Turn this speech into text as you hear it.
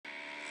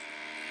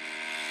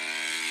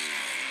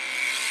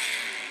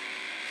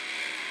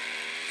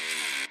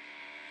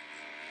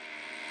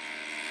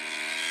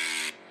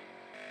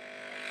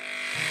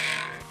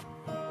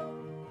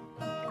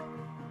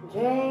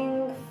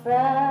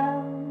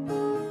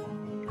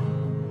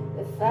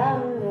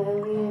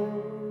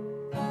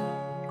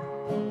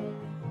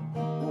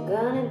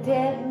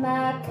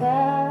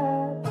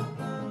trapped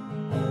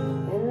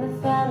in the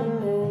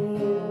fountain of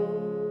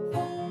youth.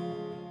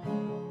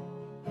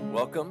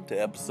 Welcome to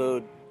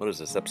episode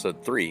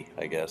 3,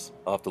 I guess.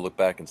 I'll have to look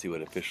back and see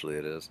what officially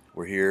it is.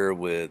 We're here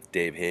with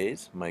Dave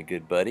Hayes, my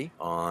good buddy,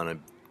 on a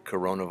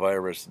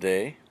coronavirus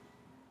day.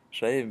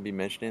 Should I even be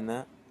mentioning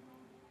that?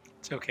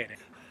 It's okay.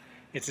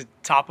 It's a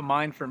top of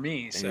mind for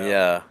me. So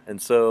Yeah,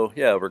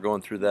 we're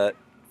going through that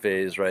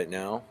phase right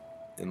now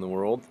in the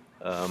world.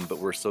 But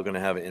we're still going to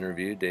have an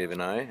interview, Dave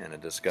and I, and a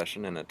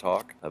discussion and a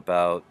talk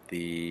about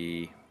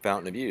the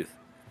Fountain of Youth.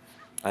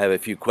 I have a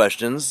few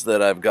questions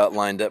that I've got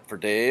lined up for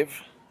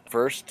Dave.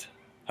 First,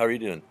 how are you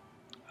doing?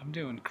 I'm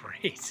doing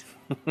great.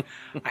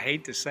 I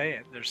hate to say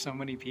it. There's so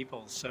many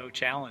people so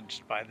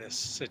challenged by this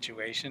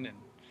situation, and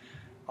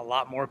a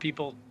lot more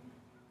people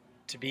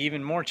to be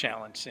even more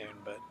challenged soon,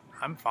 but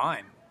I'm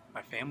fine.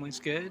 My family's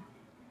good.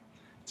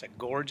 It's a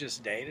gorgeous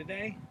day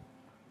today,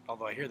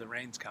 although I hear the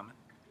rain's coming.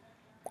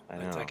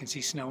 I can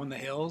see snow in the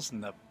hills,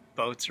 and the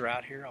boats are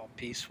out here all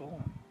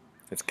peaceful.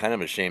 It's kind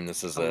of a shame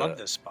this is I love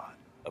this spot.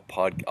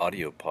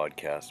 Audio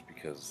podcast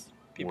because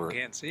People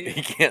can't see it.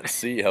 You can't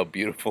see how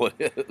beautiful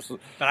it is.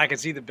 But I can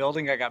see the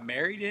building I got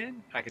married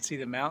in. I can see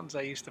the mountains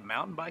I used to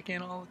mountain bike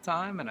in all the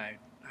time, and I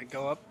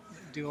go up,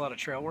 do a lot of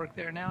trail work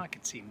there now. I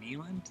can see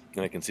Neeland.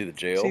 And I can see the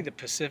jail. See the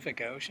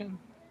Pacific Ocean.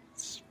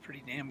 It's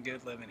pretty damn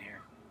good living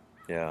here.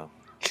 Yeah.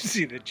 You can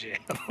see the jail.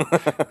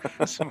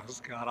 It's the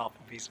most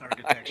god-awful piece of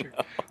architecture.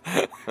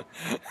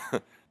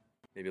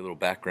 Maybe a little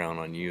background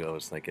on you. I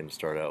was thinking to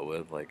start out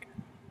with,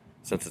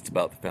 since it's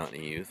about the Fountain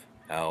of Youth,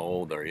 how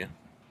old are you?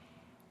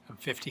 I'm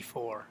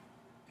 54.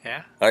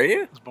 Yeah? Are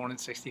you? I was born in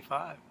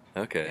 65.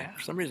 Okay. Yeah.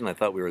 For some reason I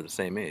thought we were the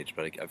same age,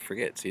 but I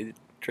forget. See, it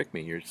tricked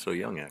me. You're so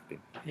young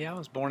acting. Yeah, I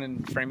was born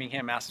in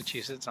Framingham,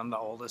 Massachusetts. I'm the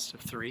oldest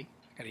of 3.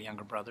 I got a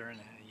younger brother and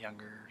a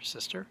younger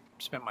sister.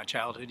 Spent my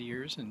childhood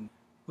years in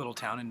a little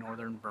town in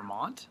northern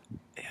Vermont.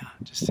 Yeah,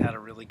 just had a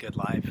really good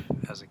life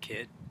as a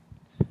kid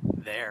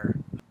there.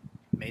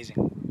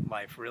 Amazing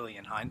life, really,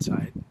 in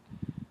hindsight.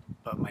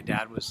 But my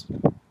dad was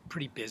a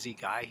pretty busy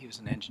guy. He was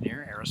an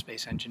engineer,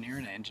 aerospace engineer,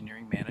 and an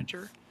engineering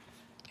manager.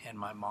 And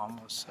my mom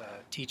was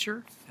a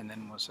teacher and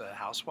then was a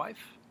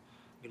housewife.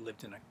 We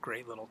lived in a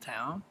great little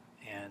town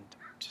and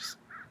just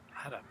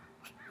had an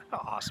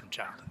awesome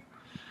childhood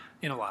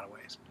in a lot of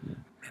ways.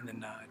 And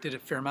then I did a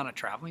fair amount of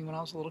traveling when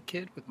I was a little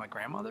kid with my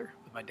grandmother,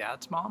 with my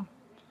dad's mom,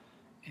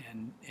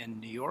 and in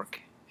New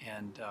York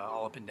and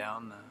all up and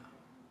down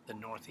the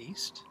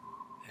Northeast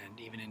and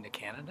even into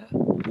Canada.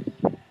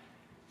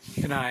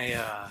 And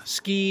I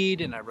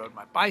skied and I rode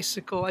my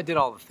bicycle. I did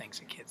all the things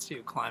that kids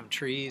do. Climbed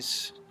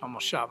trees,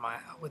 almost shot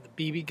with a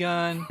BB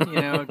gun,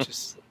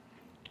 just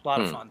a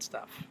lot of fun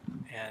stuff.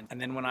 And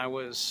then when I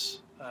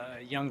was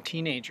a young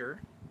teenager,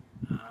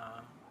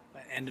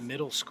 end of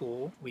middle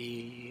school,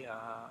 we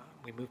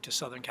moved to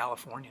Southern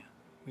California.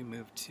 We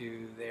moved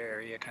to the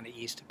area kind of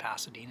east of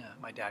Pasadena.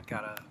 My dad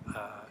got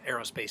a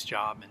aerospace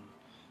job in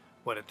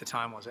what at the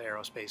time was an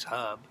aerospace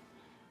hub.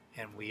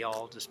 And we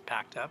all just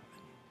packed up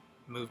and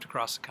moved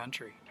across the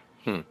country.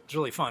 It was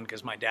really fun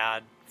because my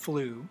dad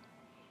flew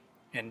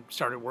and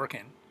started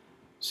working.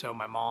 So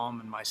my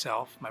mom and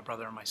myself, my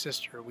brother and my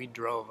sister, we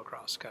drove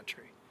across the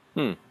country.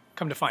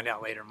 Come to find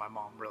out later, my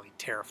mom really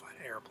terrified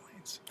of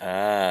airplanes.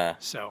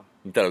 So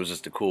you thought it was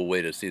just a cool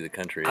way to see the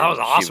country. That was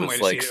an awesome way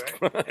to see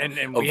it. And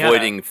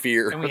avoiding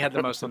fear. And we had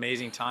the most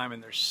amazing time,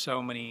 and there's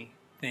so many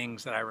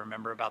things that I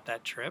remember about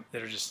that trip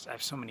that I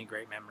have so many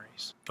great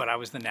memories. But I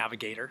was the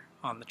navigator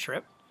on the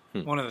trip.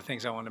 One of the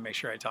things I wanted to make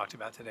sure I talked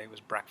about today was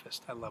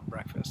breakfast. I love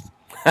breakfast.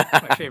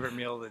 My favorite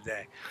meal of the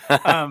day.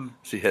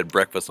 So you had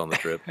breakfast on the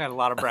trip. I had a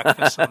lot of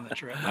breakfast on the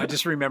trip. I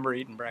just remember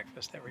eating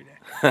breakfast every day.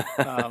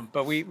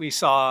 But we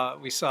saw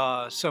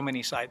so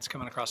many sights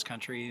coming across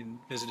country and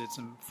visited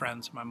some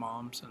friends of my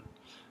mom's,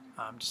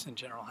 and just in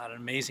general had an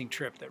amazing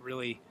trip that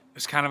really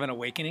was kind of an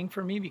awakening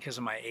for me because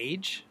of my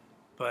age.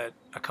 But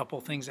a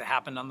couple things that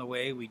happened on the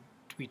way, we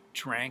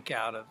drank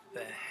out of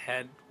the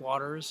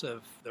headwaters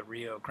of the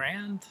Rio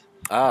Grande.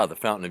 The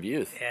Fountain of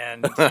Youth.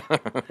 And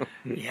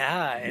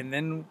yeah, and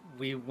then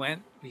we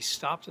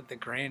stopped at the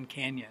Grand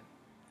Canyon.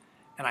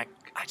 And I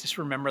just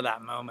remember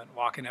that moment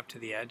walking up to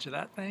the edge of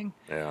that thing.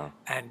 Yeah.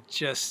 And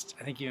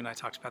I think you and I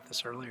talked about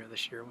this earlier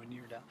this year when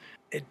you were down.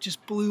 It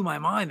just blew my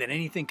mind that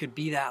anything could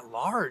be that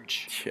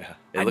large. Yeah.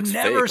 I'd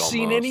never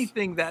seen almost.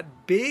 anything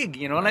that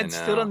big, and I'd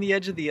stood on the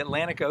edge of the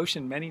Atlantic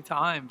Ocean many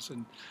times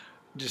and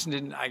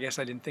I guess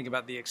I didn't think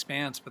about the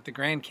expanse, but the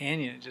Grand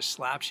Canyon, it just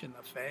slaps you in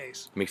the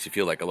face. Makes you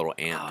feel like a little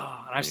ant.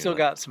 And I've still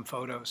got some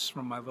photos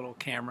from my little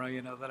camera,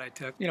 that I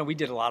took. We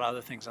did a lot of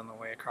other things on the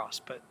way across,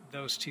 but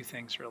those two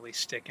things really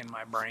stick in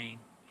my brain.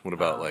 What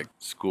about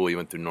school? You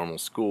went through normal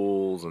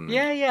schools and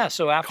Yeah.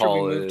 So after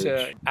college.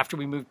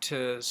 we moved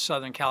to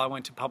Southern Cal, I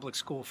went to public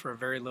school for a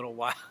very little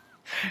while,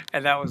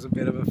 and that was a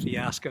bit of a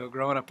fiasco.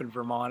 Growing up in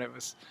Vermont,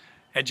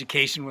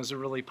 education was a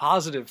really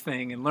positive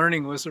thing, and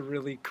learning was a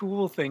really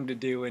cool thing to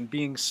do, and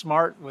being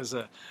smart was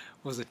a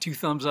 2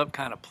 thumbs up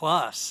kind of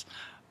plus.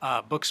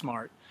 Book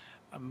smart.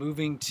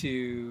 Moving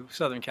to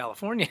Southern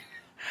California,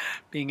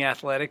 being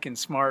athletic and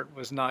smart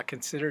was not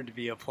considered to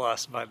be a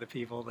plus by the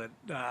people that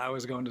I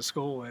was going to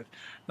school with.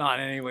 Not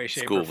in any way,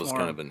 shape, School or form. was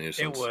kind of a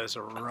nuisance. It was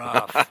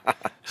rough.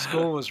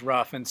 School was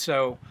rough. And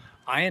so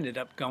I ended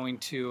up going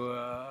to,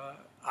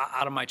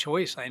 out of my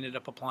choice, I ended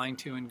up applying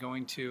to and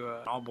going to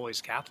an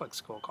all-boys Catholic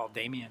school called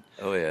Damien.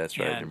 Oh yeah, that's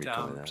right. I And remember you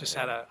telling me that. just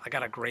yeah. I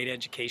got a great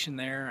education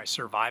there. I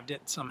survived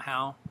it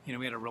somehow. You know,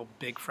 we had a real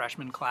big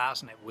freshman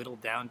class, and it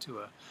whittled down to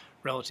a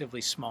relatively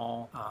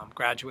small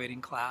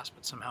graduating class,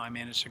 but somehow I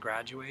managed to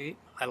graduate.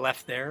 I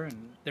left there,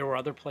 and there were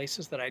other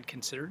places that I'd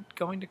considered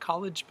going to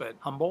college, but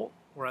Humboldt,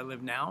 where I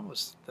live now,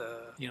 was the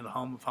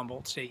home of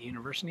Humboldt State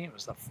University. It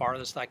was the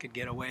farthest I could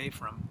get away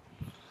from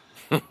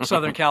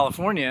Southern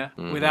California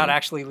without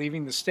actually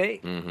leaving the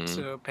state,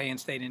 so paying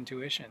in-state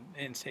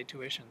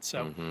tuition.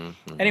 So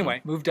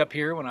anyway, moved up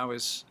here when I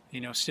was,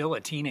 still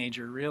a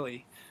teenager,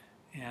 really.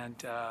 And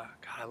God,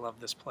 I love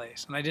this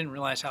place. And I didn't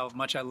realize how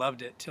much I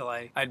loved it till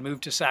I'd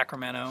moved to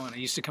Sacramento, and I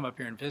used to come up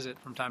here and visit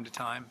from time to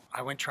time.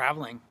 I went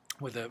traveling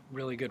with a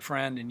really good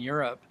friend in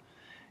Europe.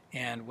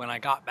 And when I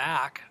got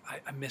back,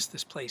 I missed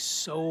this place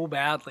so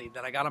badly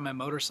that I got on my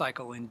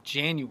motorcycle in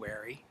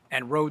January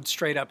and rode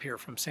straight up here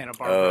from Santa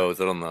Barbara. Oh, was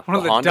it on the One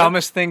of the Honda?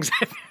 dumbest things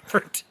I've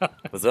ever done.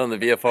 Was it on the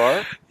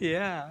VFR?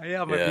 Yeah, my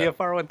Yeah.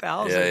 VFR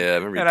 1000. Yeah, I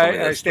remember you And told me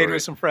that I stayed story.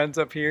 with some friends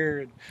up here.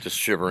 And Just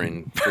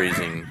shivering,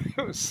 freezing.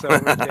 it was so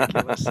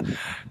ridiculous.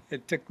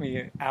 It took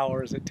me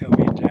hours at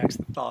Toby and Jack's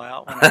to thaw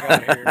out when I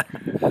got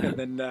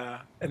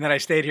here. And then I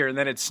stayed here, and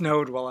then it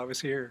snowed while I was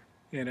here.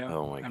 Oh,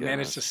 my I managed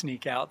goodness. to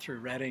sneak out through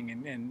Redding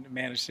and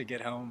managed to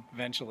get home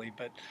eventually.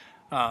 But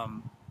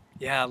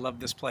I love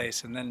this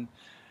place. And then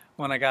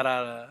when I got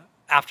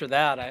after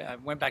that, I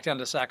went back down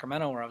to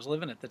Sacramento where I was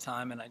living at the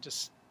time, and I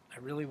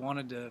really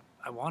wanted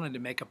to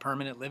make a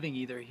permanent living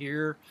either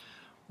here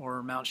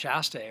or Mount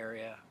Shasta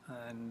area.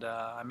 And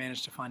I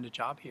managed to find a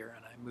job here,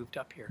 and I moved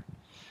up here.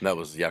 That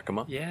was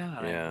Yakima? Yeah,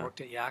 and Yeah. I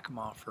worked at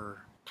Yakima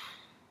for,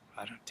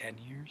 10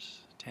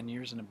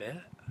 years and a bit,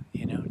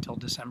 until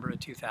December of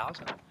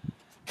 2000.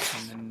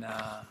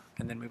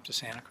 And then moved to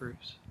Santa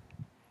Cruz.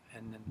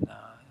 And then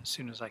as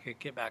soon as I could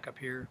get back up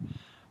here,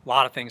 a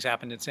lot of things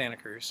happened in Santa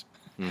Cruz.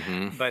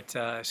 Mm-hmm. But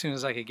as soon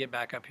as I could get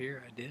back up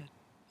here, I did,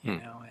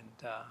 and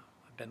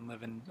I've been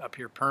living up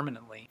here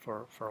permanently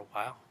for a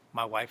while.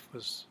 My wife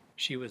was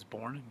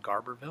born in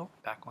Garberville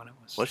back when it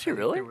was. Was she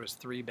really? There was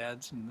 3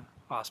 beds in the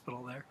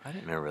hospital there. I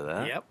didn't remember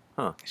that. Yep.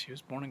 Huh. She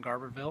was born in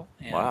Garberville,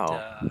 and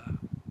Wow.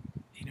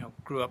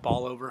 grew up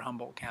all over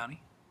Humboldt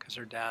County because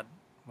her dad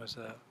was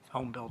a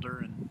home builder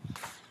and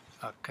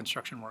a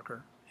construction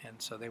worker,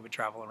 and so they would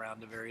travel around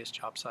to various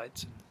job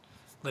sites and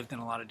lived in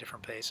a lot of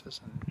different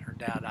places. And her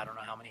dad, I don't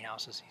know how many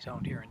houses he's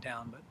owned here in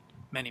town, but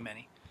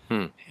many.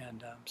 Hmm.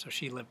 And so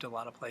she lived a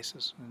lot of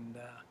places, and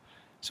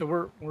so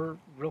we're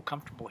real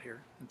comfortable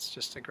here. It's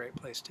just a great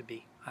place to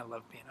be. I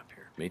love being up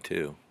here. Me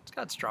too. It's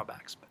got its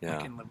drawbacks, but Yeah.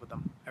 I can live with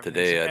them.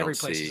 Today, I every don't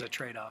place see- is a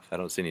trade-off. I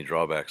don't see any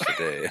drawbacks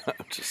today.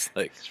 I'm just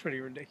like, It's pretty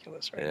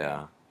ridiculous right yeah.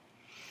 now.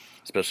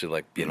 Especially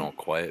like being all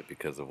quiet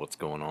because of what's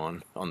going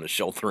on the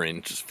sheltering.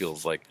 It just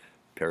feels like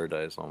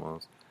paradise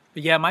almost.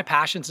 But yeah, my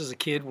passions as a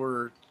kid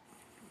were,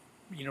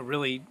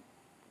 really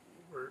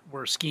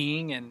were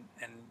skiing and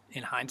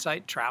in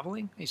hindsight,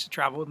 traveling. I used to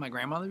travel with my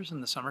grandmothers in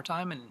the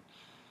summertime, and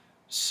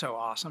so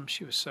awesome.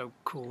 She was so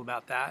cool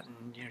about that.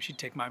 And, she'd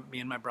take me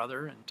and my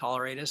brother and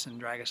tolerate us and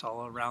drag us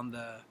all around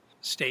the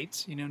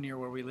states, near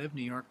where we live,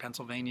 New York,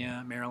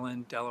 Pennsylvania,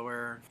 Maryland,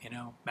 Delaware,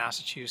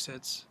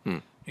 Massachusetts,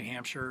 New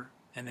Hampshire.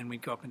 And then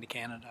we'd go up into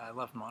Canada. I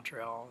loved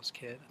Montreal as a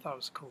kid. I thought it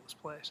was the coolest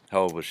place.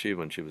 How old was she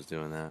when she was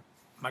doing that?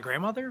 My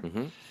grandmother?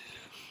 Mm-hmm.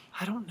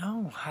 I don't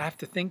know. I have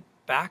to think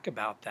back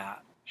about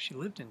that. She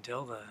lived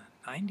until the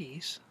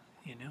 90s,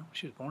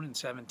 She was born in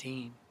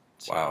 17.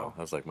 So, Wow,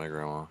 that's like my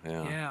grandma.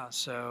 Yeah. Yeah,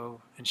 so,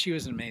 and she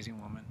was an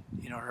amazing woman.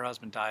 Her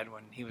husband died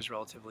when he was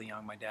relatively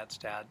young. My dad's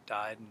dad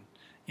died. And,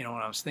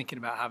 when I was thinking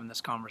about having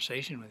this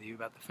conversation with you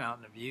about the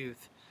Fountain of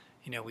Youth,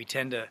 we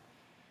tend to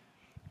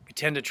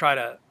try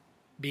to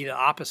be the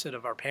opposite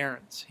of our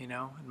parents, And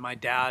my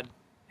dad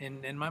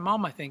and my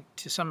mom, I think,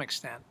 to some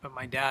extent, but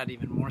my dad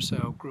even more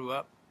so, grew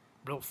up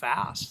real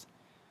fast.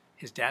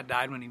 His dad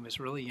died when he was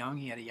really young.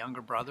 He had a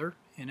younger brother,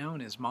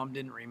 and his mom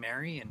didn't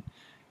remarry, and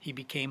he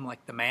became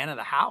like the man of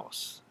the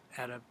house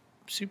at a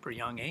super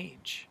young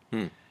age.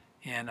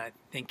 And I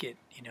think it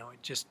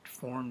just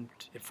formed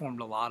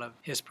a lot of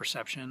his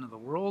perception of the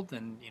world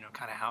and,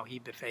 kind of how he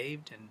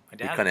behaved. And my You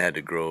dad, kind of had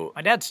to grow.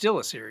 my dad's still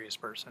a serious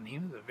person. He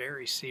was a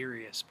very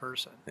serious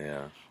person.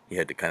 Yeah. You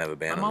had to kind of My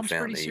abandon the mom's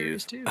Fountain pretty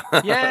of serious Youth.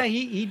 too. Yeah,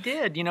 he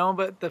did,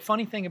 but the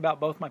funny thing about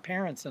both my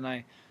parents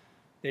and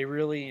they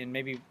really, and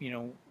maybe,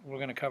 we're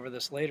going to cover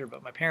this later,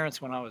 but my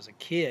parents, when I was a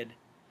kid,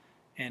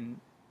 and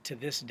to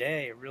this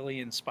day, it really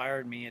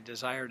inspired me a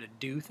desire to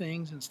do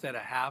things instead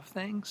of have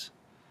things.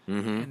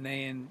 Mm-hmm. And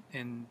they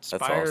That's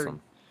inspired,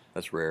 awesome.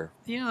 That's rare.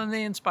 and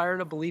they inspired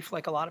a belief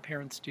like a lot of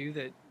parents do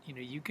that,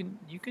 you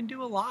can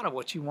do a lot of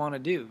what you want to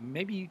do.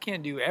 Maybe you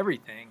can't do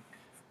everything,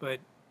 but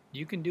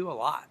you can do a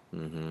lot,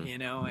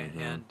 Mm-hmm.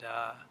 and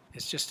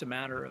it's just a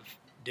matter of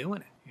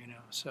doing it.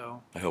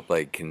 So I hope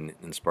I can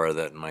inspire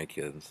that in my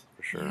kids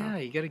for sure. yeah,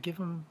 you got to give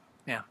them.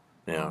 Yeah.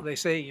 Yeah. Well, they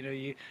say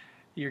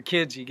your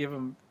kids, you give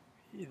them,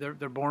 they're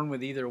born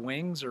with either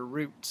wings or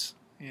roots.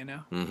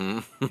 Mm-hmm.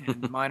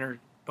 And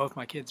both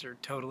my kids are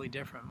totally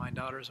different. My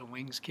daughter's a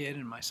wings kid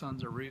and my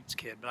son's a roots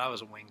kid, but I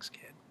was a wings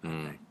kid. I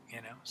think,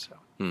 so.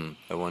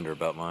 I wonder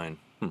about mine.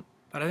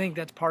 But I think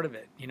that's part of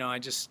it. I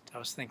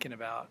was thinking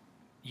about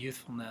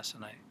youthfulness,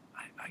 and I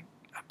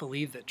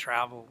believe that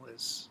travel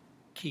is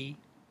key.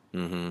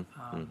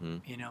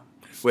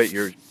 Wait,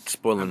 you're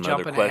spoiling I'm my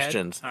other jumping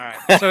questions. ahead. All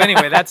right. So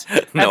anyway, that's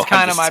No, I'm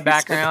kind of just my teasing.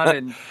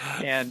 background,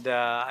 and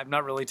I'm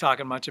not really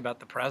talking much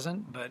about the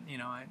present, but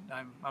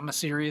I'm a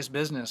serious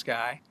business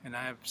guy, and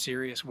I have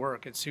serious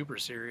work. It's super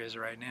serious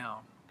right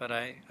now, but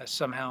I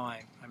somehow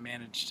I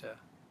managed to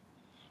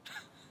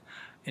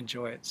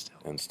enjoy it still.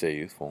 And stay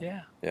youthful.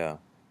 Yeah. Yeah.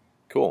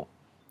 Cool.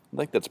 I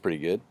think that's pretty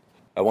good.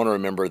 I want to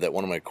remember that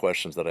one of my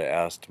questions that I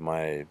asked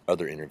my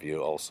other interview,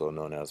 also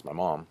known as my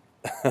mom,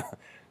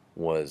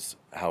 was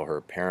how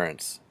her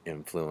parents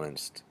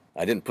influenced.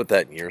 I didn't put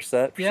that in your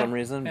set for some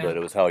reason, but it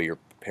was how your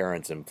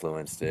parents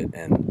influenced it,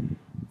 and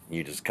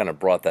you just kind of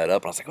brought that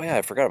up. And I was like, oh yeah,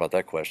 I forgot about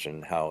that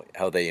question.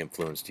 How they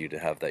influenced you to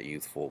have that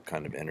youthful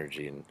kind of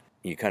energy, and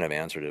you kind of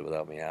answered it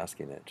without me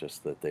asking it.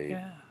 Just that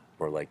they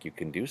were like, you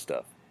can do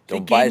stuff.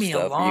 Don't They buy gave me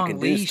stuff. a long you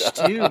can leash do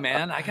stuff. too,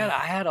 man. I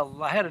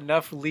had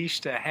enough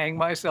leash to hang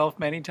myself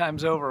many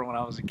times over when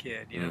I was a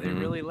kid. They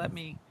really let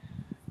me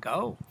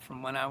go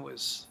from when I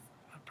was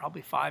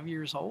probably 5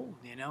 years old.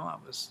 I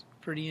was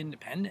pretty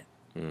independent.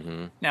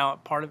 Mm-hmm. Now,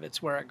 part of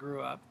it's where I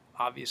grew up,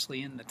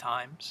 obviously in the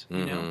times,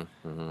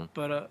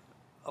 but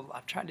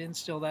I've tried to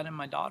instill that in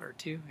my daughter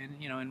too,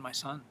 and in my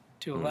son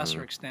to a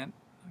lesser extent,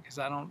 because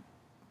I don't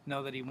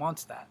know that he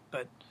wants that.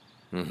 But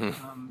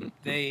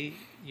they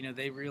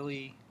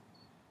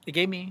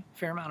gave me a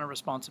fair amount of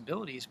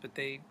responsibilities, but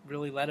they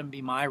really let them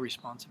be my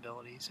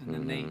responsibilities. And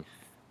then they,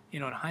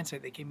 in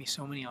hindsight, they gave me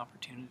so many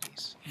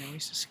opportunities. We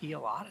used to ski a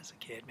lot as a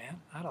kid, man.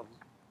 I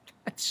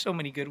had so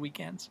many good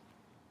weekends.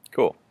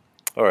 Cool.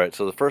 All right,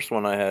 so the first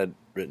one I had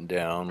written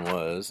down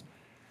was,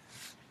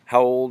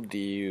 how old do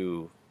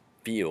you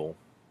feel?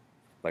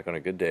 Like on a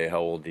good day, how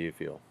old do you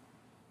feel?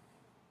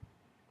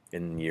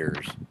 In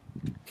years.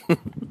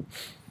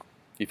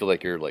 You feel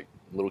like you're like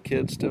a little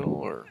kid still,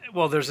 or?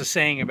 Well, there's a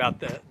saying about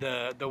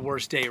the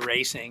worst day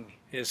racing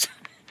is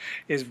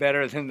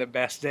better than the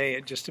best day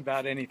at just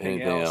about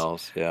anything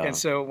else. Yeah. And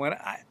so when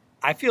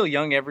I feel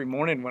young every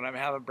morning when I'm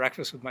having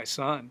breakfast with my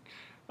son,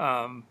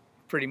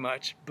 pretty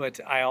much. But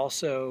I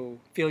also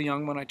feel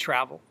young when I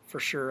travel, for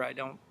sure. I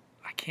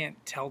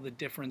can't tell the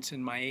difference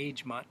in my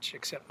age much,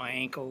 except my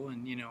ankle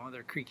and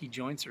other creaky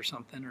joints or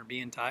something, or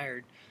being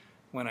tired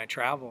when I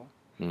travel.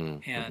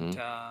 And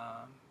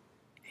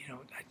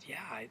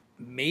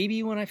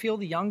maybe when I feel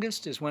the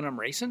youngest is when I'm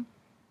racing,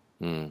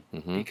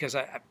 because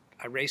I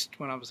raced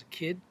when I was a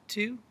kid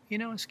too.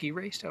 I ski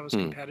raced. I was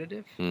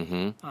competitive,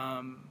 and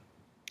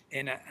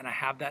I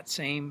have that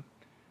same.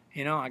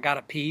 I got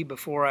to pee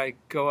before I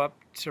go up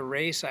to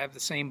race. I have the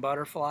same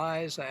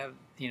butterflies. I have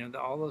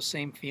all those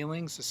same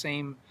feelings, the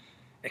same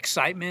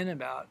excitement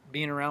about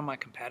being around my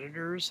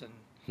competitors,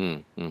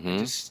 and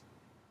just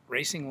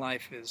racing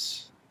life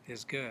is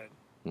good.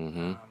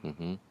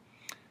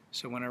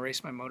 So when I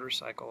race my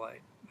motorcycle, I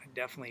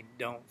definitely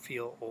don't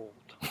feel old.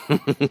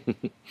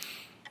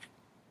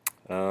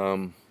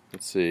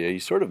 Let's see. You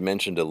sort of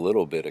mentioned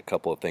a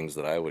couple of things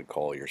that I would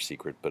call your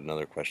secret, but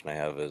another question I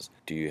have is,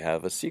 do you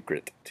have a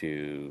secret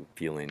to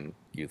feeling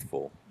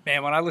youthful?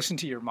 Man, when I listen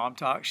to your mom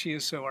talk, she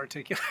is so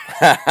articulate.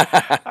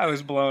 I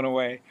was blown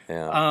away.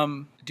 Yeah.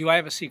 Do I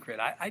have a secret?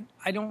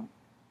 I don't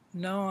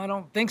know. I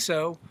don't think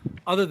so.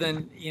 Other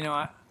than,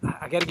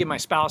 I got to give my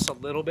spouse a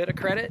little bit of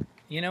credit,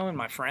 and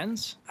my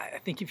friends. I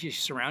think if you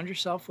surround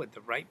yourself with the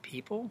right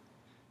people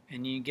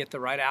and you get the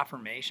right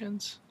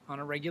affirmations on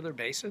a regular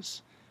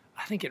basis,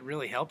 I think it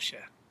really helps you.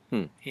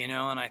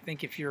 And I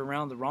think if you're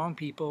around the wrong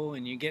people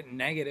and you get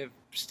negative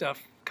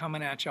stuff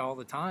coming at you all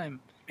the time,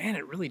 man,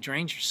 it really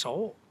drains your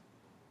soul.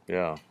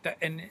 Yeah.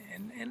 And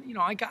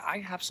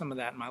I have some of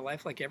that in my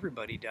life, like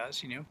everybody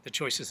does. The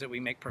choices that we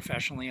make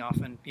professionally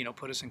often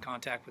put us in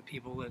contact with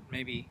people that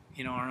maybe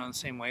aren't on the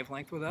same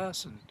wavelength with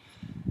us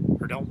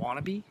or don't want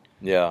to be.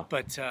 Yeah.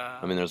 But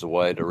there's a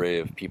wide array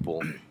of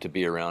people to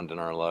be around in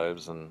our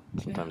lives, and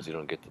sometimes you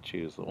don't get to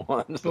choose the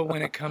ones. But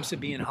when it comes to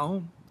being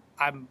home,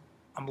 I'm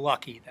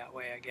lucky that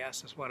way, I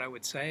guess, is what I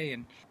would say.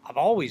 And I've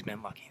always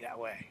been lucky that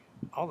way.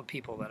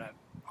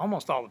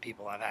 Almost all the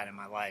people I've had in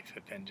my life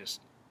have been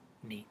just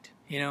neat.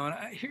 And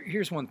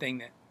here's one thing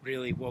that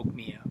really woke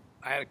me up.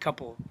 I had a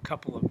couple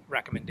of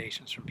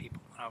recommendations from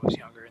people when I was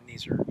younger, and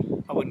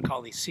I wouldn't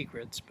call these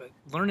secrets, but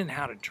learning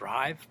how to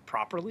drive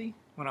properly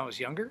when I was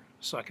younger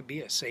so I could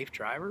be a safe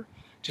driver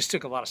just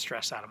took a lot of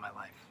stress out of my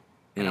life.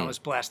 And I was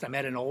blessed. I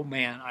met an old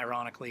man,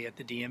 ironically, at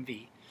the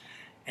DMV,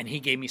 and he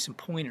gave me some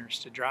pointers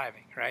to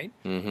driving, right?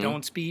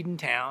 Don't speed in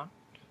town.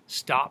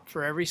 Stop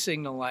for every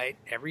signal light,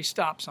 every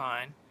stop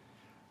sign.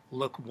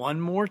 Look one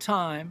more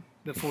time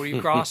before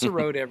you cross the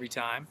road every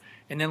time.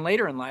 And then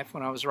later in life,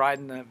 when I was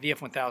riding the VF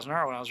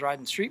 1000R, when I was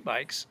riding street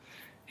bikes,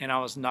 and I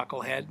was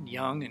knucklehead,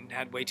 young, and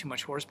had way too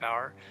much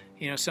horsepower,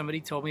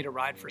 somebody told me to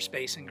ride for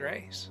space and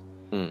grace.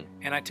 And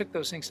I took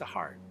those things to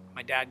heart.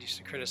 My dad used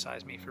to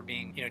criticize me for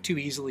being, too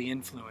easily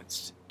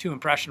influenced, too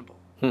impressionable.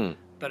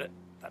 But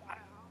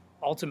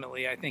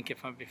ultimately, I think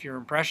if you're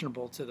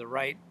impressionable to the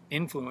right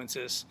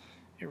influences,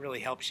 it really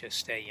helps you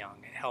stay young.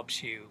 It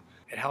helps you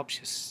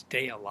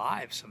stay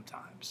alive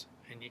sometimes.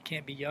 And you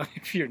can't be young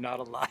if you're not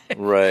alive.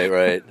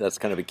 Right. That's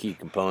kind of a key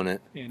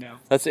component.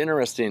 That's an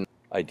interesting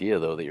idea,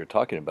 though, that you're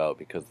talking about,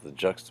 because the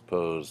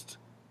juxtaposed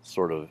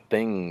sort of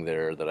thing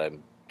there that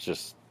I'm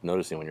just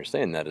noticing when you're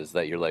saying that is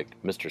that you're like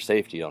Mr.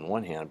 Safety on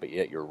one hand, but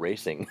yet you're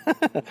racing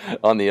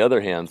on the other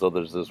hand. So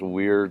there's this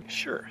weird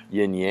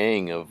yin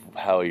yang of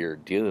how you're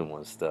dealing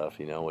with stuff,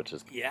 which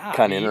is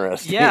kind of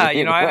interesting.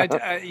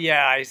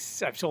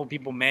 I've told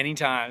people many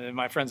times, and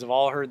my friends have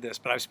all heard this,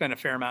 but I've spent a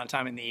fair amount of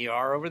time in the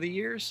ER over the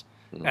years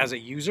as a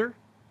user,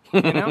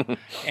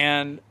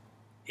 and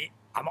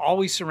I'm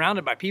always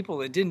surrounded by people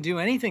that didn't do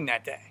anything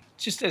that day.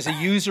 Just as a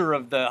user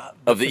of the ER,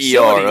 okay. Of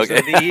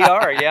the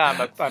ER,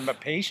 I'm a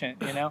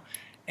patient,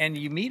 and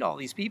you meet all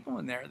these people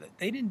in there that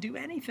they didn't do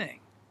anything.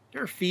 They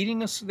were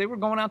feeding us. They were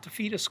going out to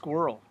feed a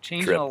squirrel,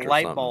 changing a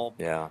light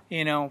bulb,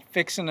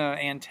 fixing an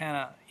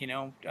antenna,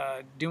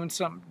 doing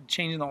something,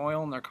 changing the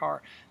oil in their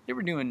car. They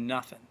were doing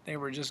nothing. They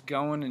were just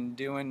going and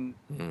doing,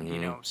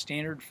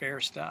 standard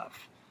fare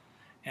stuff.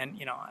 And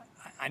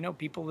I know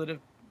people that have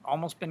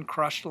almost been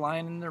crushed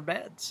lying in their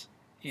beds.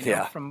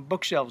 From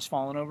bookshelves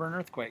falling over in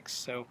earthquakes.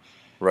 So,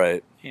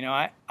 right.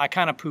 I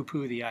kind of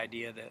poo-poo the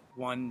idea that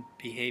one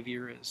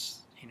behavior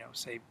is,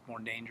 say, more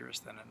dangerous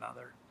than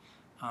another,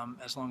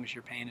 as long as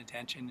you're paying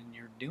attention and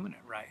you're doing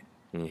it right.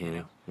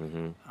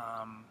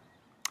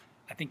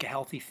 I think a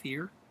healthy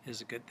fear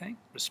is a good thing.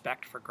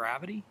 Respect for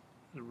gravity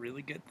is a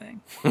really good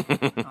thing.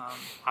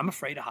 I'm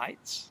afraid of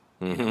heights.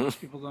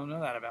 Most people don't know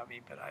that about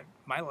me, but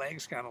my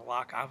legs kind of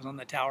lock. I was on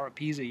the Tower of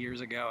Pisa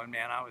years ago, and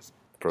man, I was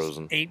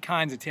frozen. 8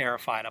 kinds of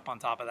terrified up on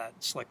top of that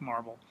slick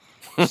marble.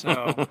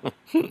 So,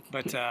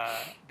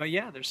 but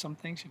yeah, there's some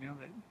things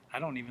that I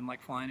don't even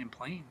like flying in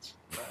planes.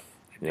 But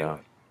I do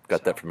it.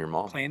 Got that from your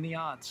mom. Playing the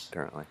odds.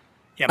 Apparently.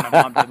 Yeah, my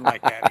mom didn't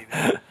like that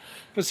either.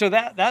 But so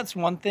that's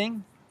one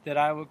thing that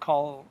I would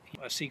call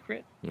a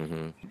secret.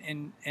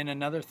 And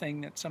another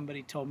thing that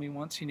somebody told me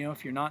once,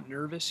 if you're not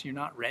nervous, you're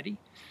not ready.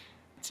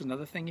 It's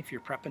another thing if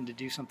you're prepping to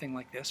do something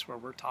like this where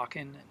we're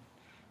talking and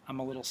I'm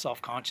a little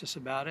self-conscious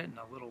about it and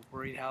a little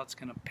worried how it's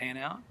going to pan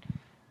out.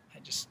 I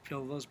just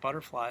feel those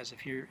butterflies.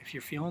 If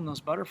you're feeling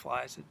those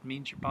butterflies, it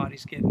means your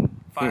body's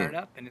getting fired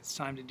up and it's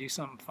time to do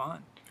something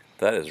fun.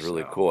 That is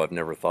really cool. I've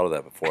never thought of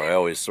that before. I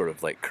always sort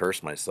of like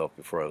curse myself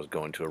before I was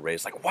going to a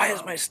race. Like, why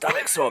is my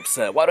stomach so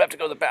upset? Why do I have to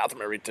go to the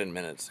bathroom every 10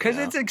 minutes? Because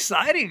it's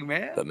exciting,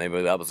 man. But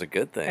maybe that was a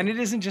good thing. And it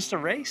isn't just a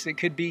race. It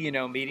could be,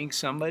 meeting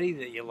somebody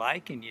that you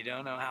like and you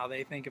don't know how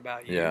they think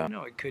about you.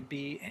 It could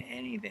be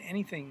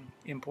anything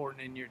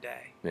important in your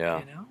day.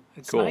 Yeah.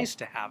 It's nice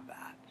to have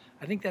that.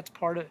 I think that's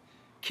part of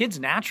kids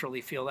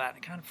naturally feel that.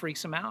 It kind of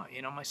freaks them out.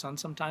 My son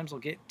sometimes will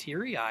get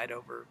teary-eyed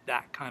over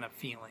that kind of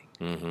feeling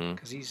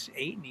because he's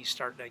 8 and he's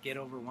starting to get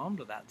overwhelmed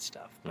with that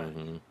stuff. But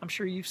I'm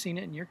sure you've seen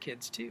it in your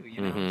kids too.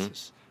 It's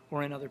just,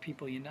 or in other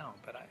people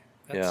But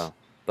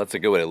that's a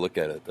good way to look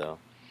at it, though.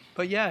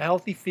 But yeah,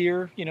 healthy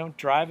fear.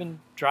 Driving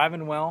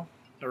well,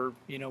 or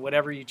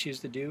whatever you choose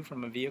to do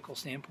from a vehicle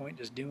standpoint,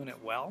 just doing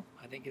it well,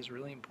 I think is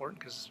really important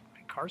because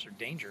cars are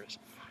dangerous.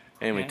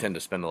 And we tend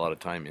to spend a lot of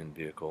time in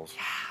vehicles.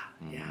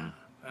 Yeah.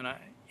 And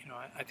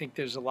I think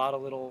there's a lot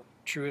of little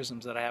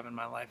truisms that I have in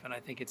my life, and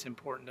I think it's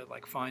important to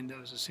find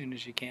those as soon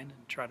as you can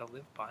and try to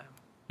live by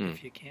them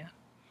if you can.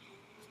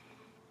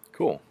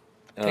 Cool.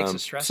 Takes the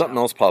stress something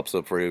out. else pops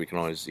up for you. You can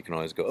always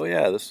go, oh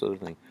yeah, this other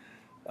thing.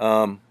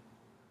 And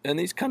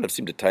these kind of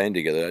seem to tie in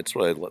together. That's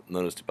what I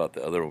noticed about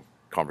the other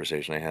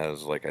conversation I had.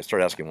 Is I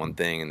started asking one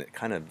thing, and it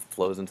kind of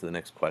flows into the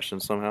next question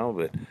somehow.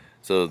 But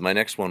so my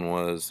next one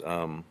was,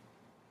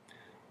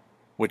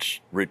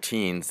 which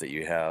routines that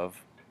you have,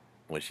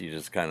 which you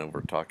just kind of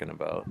were talking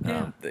about,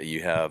 that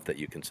you have that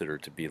you consider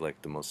to be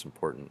the most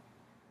important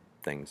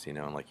things,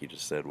 and like you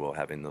just said,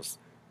 having those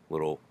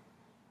little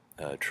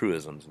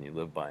truisms and you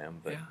live by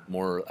them, but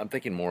I'm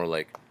thinking more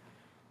like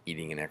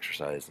eating and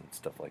exercise and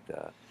stuff like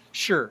that.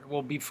 Sure.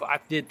 Well, I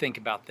did think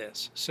about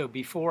this. So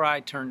before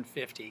I turned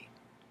 50,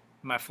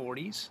 in my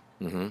 40s,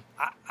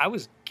 I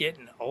was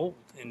getting old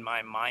in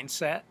my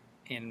mindset,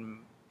 in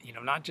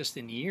not just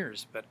in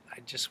years, but I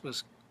just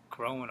was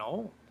growing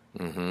old.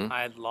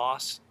 I had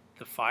lost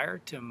the fire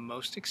to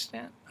most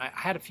extent. I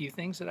had a few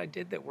things that I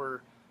did that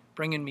were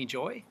bringing me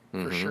joy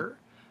for sure.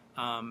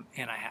 And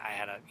I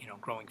had a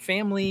growing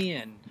family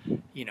and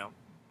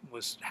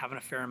was having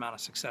a fair amount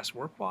of success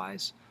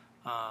work-wise.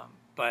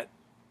 But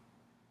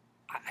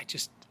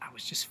I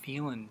was just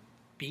feeling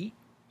beat,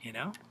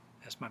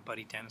 as my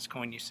buddy Dennis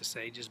Coyne used to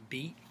say, just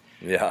beat.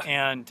 Yeah.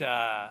 And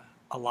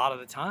a lot of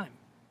the time.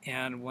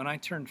 And when I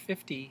turned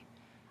 50,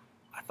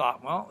 I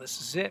thought, well, this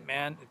is it,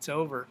 man. It's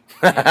over.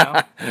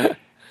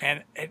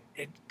 And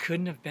it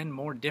couldn't have been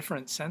more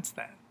different since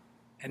then.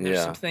 And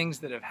there's some things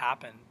that have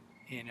happened,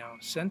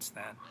 since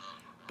then.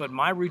 But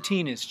my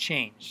routine has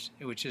changed,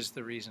 which is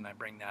the reason I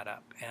bring that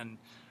up. And,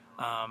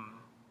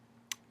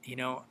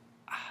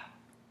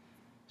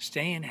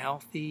 staying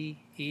healthy,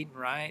 eating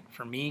right,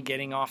 for me,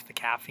 getting off the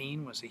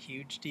caffeine was a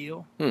huge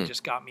deal. It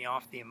just got me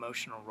off the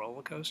emotional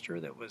roller coaster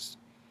that was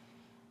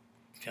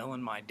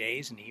filling my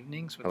days and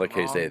evenings with I like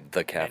how you say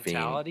the caffeine.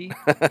 Mentality.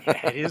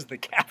 Yeah, it is the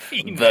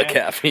caffeine. The man.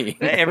 caffeine.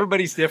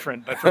 Everybody's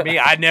different, but for me,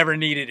 I never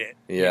needed it.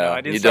 Yeah, I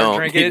didn't start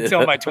drinking it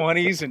until my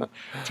 20s, and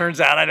turns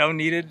out I don't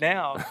need it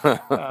now.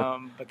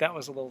 But that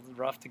was a little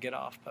rough to get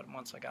off. But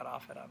once I got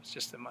off it, I was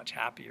just a much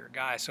happier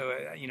guy. So,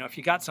 if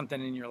you got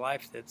something in your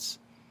life that's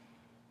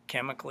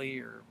chemically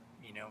or,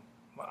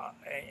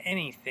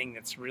 anything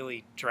that's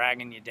really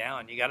dragging you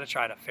down, you got to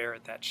try to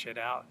ferret that shit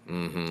out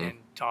and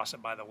toss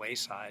it by the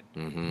wayside.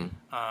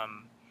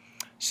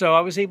 So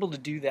I was able to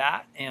do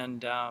that,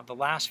 and the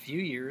last few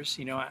years,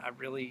 I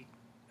really,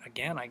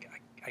 again, I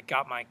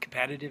got my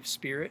competitive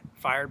spirit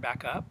fired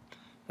back up.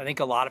 I think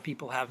a lot of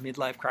people have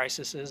midlife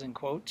crises in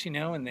quotes,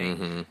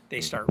 and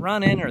they start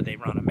running, or they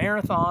run a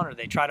marathon, or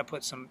they try to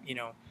put some,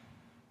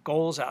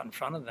 goals out in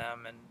front of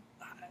them, and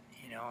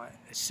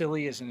as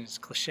silly as and as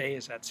cliche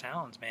as that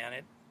sounds, man,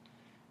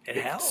 it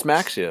helps.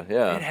 Smacks you,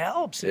 yeah. It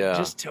helps. Yeah. It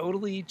just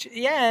totally,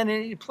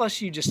 and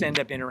plus you just end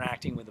up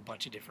interacting with a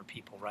bunch of different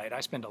people, right?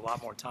 I spend a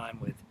lot more time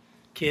with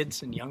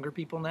kids and younger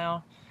people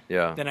now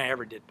than I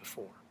ever did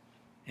before.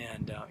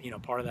 And,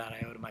 part of that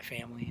I owe to my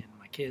family and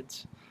my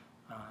kids.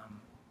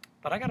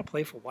 But I got a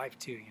playful wife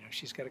too.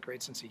 She's got a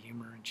great sense of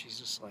humor, and she's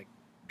just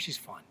she's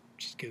fun.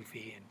 She's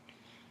goofy, and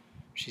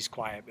she's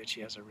quiet, but she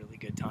has a really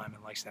good time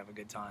and likes to have a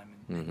good time,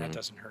 and that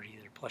doesn't hurt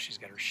either. Plus, she's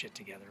got her shit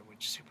together,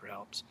 which super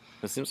helps.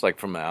 It seems like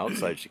from the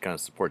outside, she kind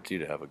of supports you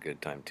to have a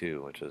good time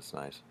too, which is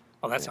nice.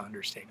 Oh, that's an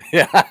understatement.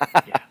 Yeah.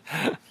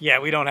 Yeah.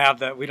 We don't have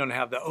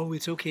the oh,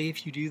 it's okay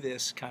if you do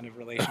this kind of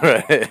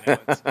relationship.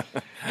 Right.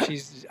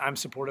 I'm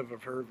supportive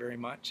of her very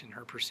much in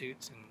her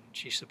pursuits, and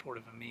she's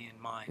supportive of me in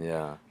mine.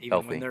 Yeah. Even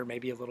Healthy. when they're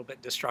maybe a little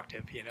bit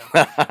destructive,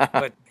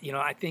 But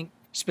I think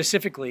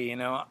specifically,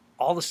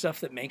 all the stuff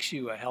that makes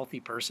you a healthy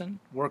person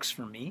works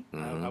for me.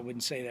 I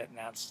wouldn't say that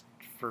that's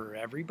for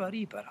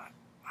everybody, but I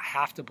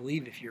have to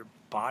believe if your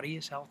body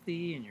is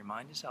healthy and your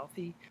mind is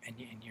healthy and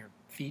you're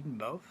feeding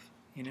both,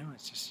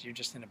 it's just, you're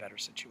just in a better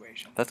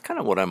situation. That's kind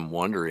of what I'm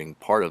wondering.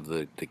 Part of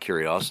the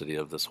curiosity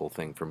of this whole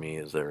thing for me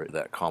is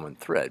that common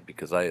thread,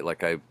 because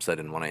like I said,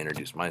 and when I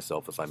introduced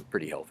myself, is I'm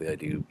pretty healthy. I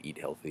do eat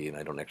healthy, and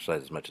I don't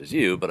exercise as much as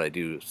you, but I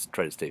do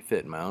try to stay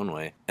fit in my own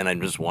way. And I'm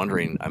just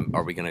wondering,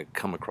 are we going to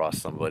come across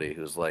somebody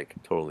who's like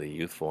totally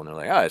youthful, and they're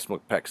like, I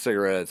smoke pack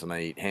cigarettes and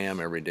I eat ham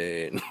every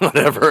day and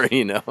whatever,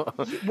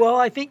 Well,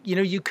 I think,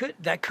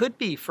 that could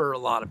be for a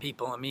lot of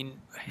people. I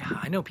mean,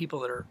 I know people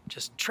that are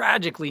just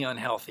tragically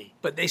unhealthy,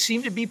 but they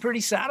seem to be pretty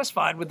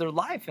satisfied with their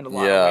life in a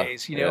lot of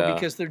ways,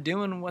 because they're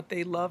doing what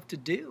they love to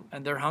do,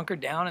 and they're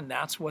hunkered down, and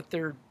that's what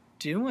they're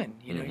doing.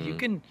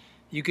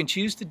 You can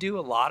choose to do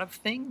a lot of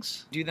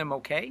things, do them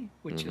okay,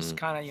 which is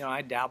kind of,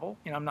 I dabble,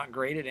 I'm not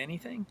great at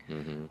anything,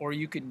 or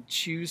you can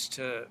choose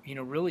to,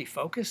 really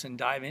focus and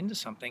dive into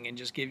something and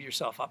just give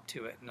yourself up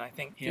to it. And I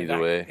think, either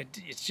way,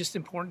 it's just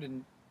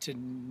important to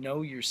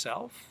know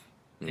yourself.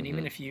 And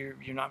even if you're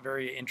not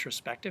very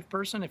introspective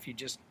person, if you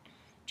just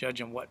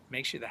judge on what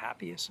makes you the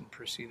happiest and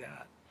pursue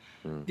that.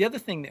 The other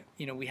thing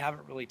that, we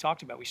haven't really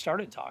talked about, we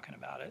started talking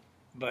about it,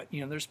 but,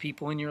 there's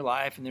people in your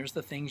life, and there's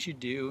the things you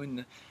do and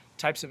the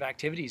types of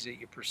activities that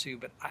you pursue.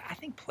 But I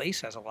think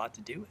place has a lot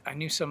to do with it. I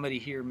knew somebody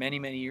here many,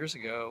 many years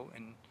ago,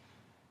 and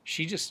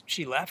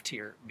she left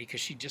here because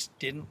she just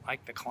didn't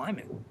like the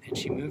climate, and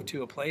she moved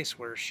to a place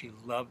where she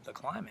loved the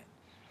climate,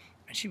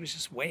 and she was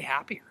just way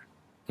happier.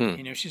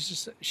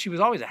 She was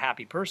always a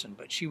happy person,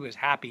 but she was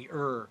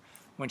happier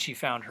when she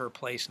found her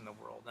place in the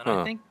world. And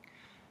I think,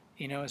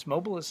 as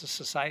mobile as a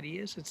society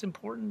is, it's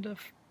important to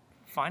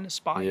find a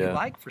spot you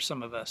like for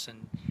some of us.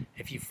 And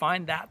if you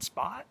find that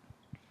spot,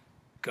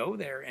 go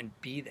there and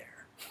be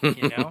there.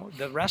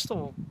 The rest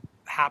will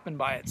happen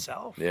by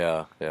itself.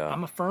 Yeah.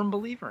 I'm a firm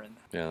believer in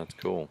that. Yeah, that's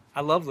cool.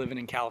 I love living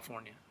in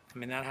California. I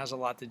mean, that has a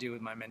lot to do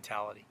with my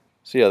mentality.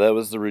 So that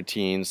was the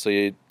routine.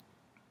 So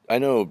I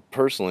know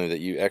personally that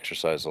you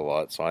exercise a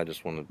lot, so I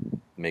just want to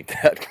make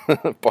that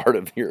part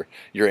of your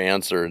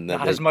answer. And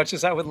not as much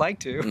as I would like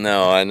to.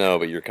 No, I know,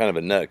 but you're kind of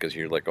a nut because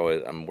you're like, where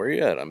are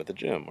you at? I'm at the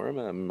gym. Where am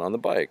I? I'm on the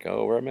bike.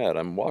 Oh, where I'm at?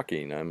 I'm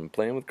walking. I'm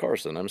playing with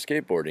Carson. I'm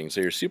skateboarding.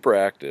 So you're super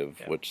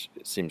active, which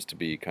seems to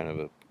be kind of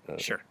a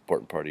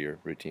important part of your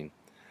routine.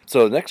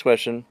 So the next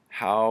question,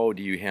 how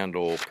do you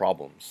handle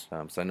problems?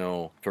 So I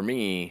know for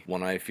me,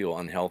 when I feel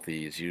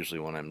unhealthy is usually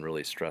when I'm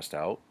really stressed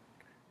out.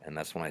 And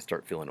that's when I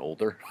start feeling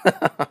older.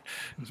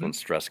 That's when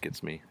stress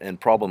gets me. And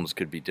problems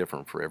could be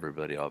different for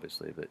everybody,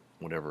 obviously. But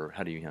whatever,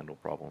 how do you handle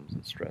problems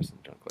and stress and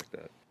junk like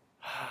that?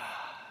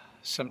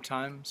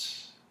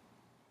 Sometimes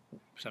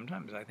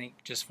I think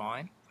just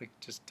fine. Like,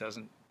 just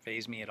doesn't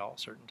faze me at all,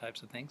 certain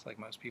types of things, like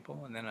most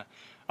people. And then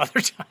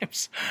other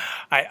times,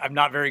 I'm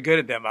not very good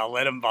at them.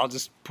 I'll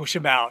just push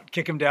them out,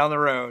 kick them down the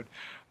road.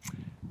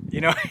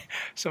 You know,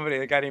 somebody,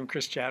 a guy named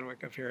Chris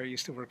Chadwick up here I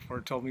used to work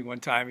for, told me one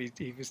time,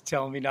 he was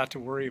telling me not to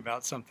worry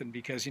about something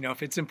because, you know,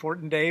 if it's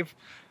important, Dave,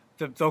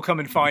 they'll come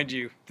and find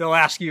you. They'll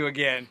ask you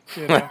again,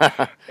 you know.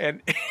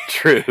 And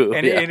True.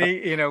 and, yeah. and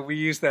he, you know, we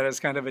use that as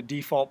kind of a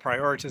default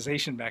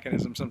prioritization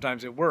mechanism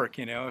sometimes at work.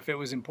 You know, if it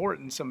was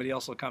important, somebody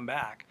else will come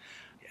back.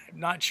 I'm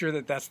not sure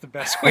that that's the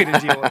best way to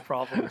deal with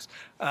problems.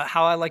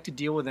 How I like to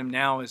deal with them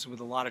now is with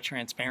a lot of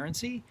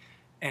transparency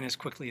and as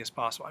quickly as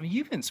possible. I mean,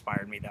 you've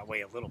inspired me that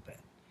way a little bit.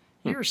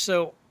 You're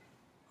so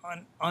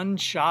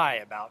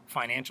unshy about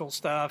financial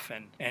stuff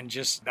and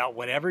just about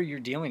whatever you're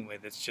dealing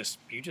with. It's just,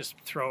 you just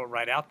throw it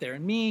right out there.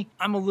 And me,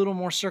 I'm a little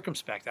more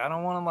circumspect. I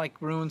don't want to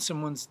like ruin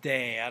someone's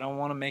day. I don't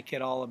want to make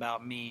it all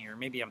about me, or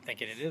maybe I'm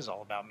thinking it is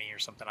all about me or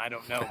something. I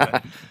don't know.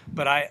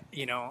 But I,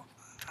 you know,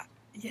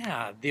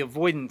 yeah, the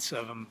avoidance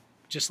of them,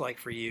 just like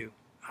for you,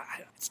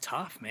 it's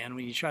tough, man.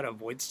 When you try to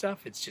avoid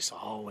stuff, it's just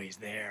always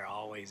there,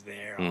 always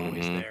there,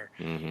 always there.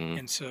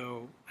 And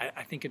so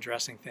I think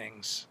addressing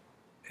things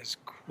as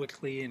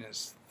quickly and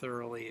as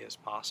thoroughly as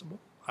possible.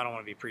 I don't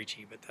want to be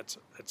preachy, but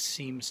that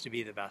seems to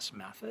be the best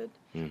method.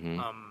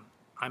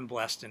 I'm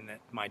blessed in that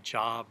my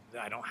job,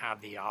 I don't have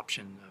the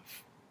option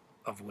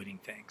of avoiding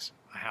things.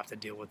 I have to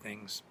deal with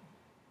things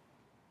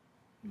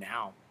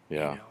now.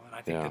 Yeah. You know? And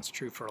I think that's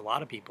true for a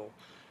lot of people.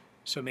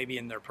 So maybe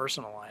in their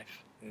personal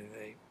life,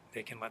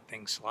 they can let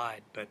things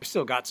slide. But I've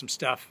still got some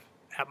stuff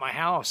at my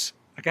house.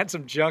 I got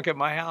some junk at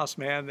my house,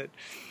 man, that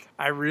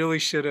I really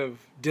should have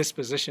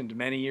dispositioned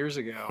many years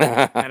ago.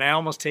 And I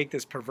almost take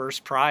this perverse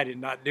pride in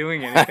not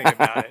doing anything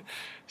about it.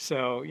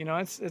 So, you know,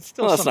 it's still Well,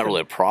 that's something. not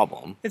really a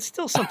problem. It's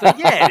still something.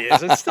 Yeah, it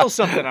is. It's still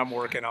something I'm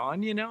working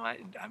on. You know, I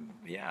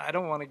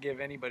don't want to give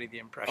anybody the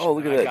impression Oh,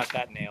 look that at I that. got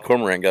that nailed.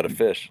 Cormorant got a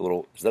fish. A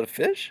little. Is that a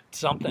fish?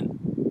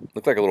 Something.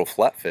 Looked like a little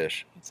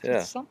flatfish.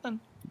 It's something.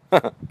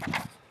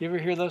 You ever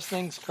hear those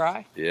things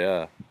cry?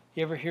 Yeah.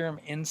 You ever hear them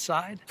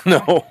inside?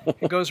 No.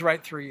 It goes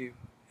right through you.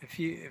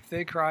 If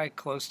they cry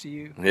close to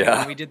you.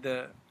 Yeah. We did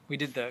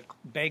the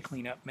bay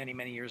cleanup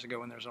many years ago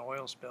when there was an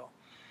oil spill,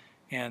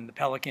 and the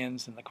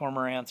pelicans and the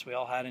cormorants we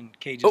all had in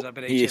cages up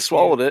at HSU. He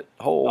swallowed it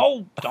whole.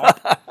 Oh, don't.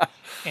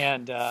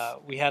 And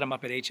we had them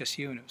up at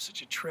HSU, and it was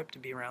such a trip to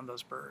be around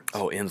those birds.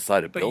 Oh,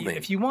 inside a But building.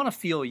 if you want to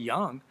feel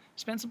young,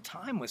 spend some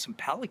time with some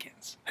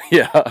pelicans.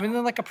 Yeah. I mean,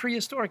 they're like a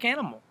prehistoric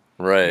animal.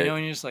 Right. You know,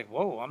 and you're just like,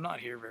 whoa, I'm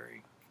not here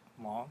very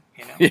long,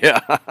 you know?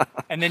 Yeah.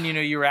 And then, you know,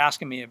 you were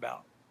asking me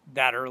about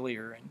that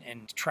earlier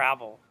and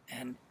travel.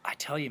 And I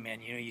tell you,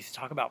 man, you know, you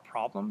talk about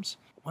problems.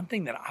 One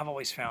thing that I've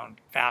always found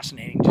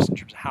fascinating just in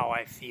terms of how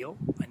I feel,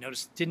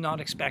 did not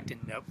expect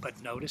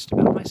but noticed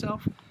about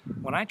myself.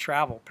 When I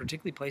travel,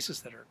 particularly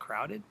places that are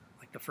crowded,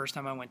 like the first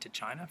time I went to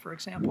China, for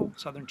example,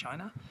 southern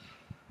China,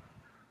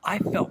 I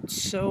felt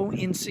so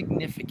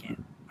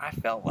insignificant. I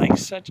felt like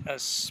such a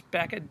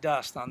speck of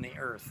dust on the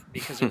earth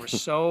because there were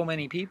so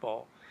many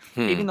people.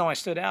 Even though I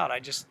stood out,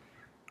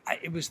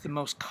 it was the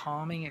most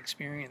calming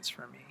experience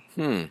for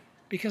me.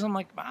 Because I'm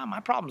like, wow, my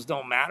problems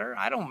don't matter.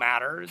 I don't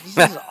matter.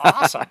 This is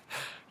awesome.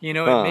 You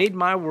know, it made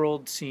my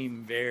world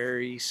seem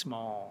very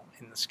small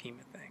in the scheme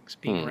of things,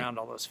 being around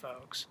all those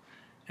folks.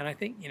 And I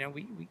think, you know,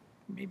 we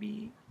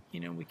maybe, you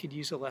know, we could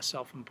use a less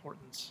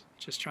self-importance,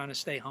 just trying to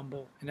stay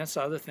humble. And that's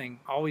the other thing.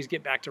 I always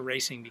get back to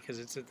racing because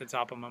it's at the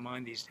top of my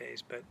mind these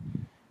days, but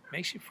it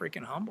makes you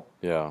freaking humble.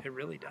 Yeah. It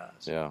really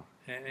does. Yeah.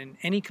 And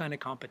any kind of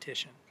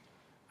competition,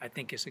 I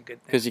think, is a good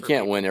thing. Because you for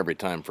can't people. win every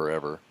time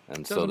forever, and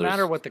It so doesn't there's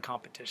matter what the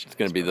competition is. it's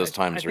gonna be but those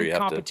times I where you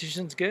think have to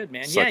competition's good,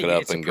 man. suck it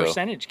up it's and a go.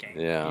 percentage game.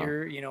 Yeah.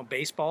 You know,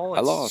 baseball, I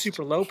it's lost.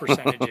 super low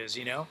percentages,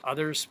 you know.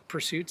 Others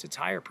pursuits, it's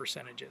higher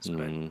percentages.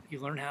 But you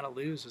learn how to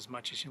lose as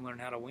much as you learn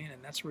how to win,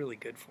 and that's really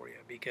good for you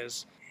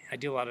because I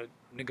do a lot of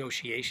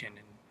negotiation,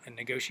 and a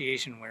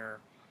negotiation where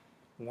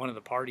one of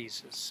the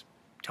parties is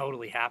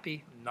totally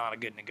happy, not a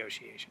good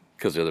negotiation.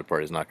 because the other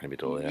party's not going to be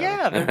totally happy.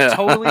 Yeah, they're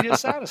totally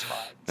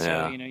dissatisfied. So,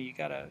 Yeah. you know, you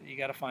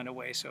gotta find a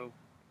way so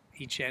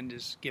each end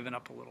is given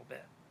up a little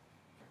bit.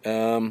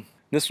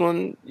 This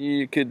one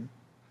you could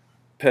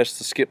press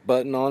the skip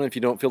button on if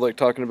you don't feel like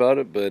talking about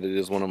it, but it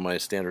is one of my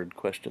standard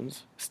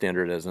questions.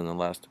 Standard as in the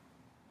last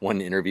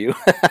one interview.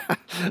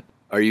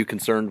 Are you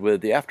concerned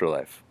with the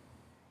afterlife?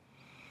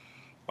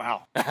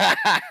 Wow.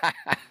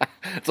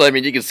 So, I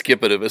mean, you can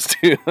skip it if it's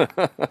too,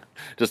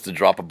 just to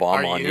drop a bomb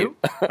Are on you?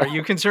 Are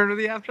you concerned with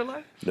the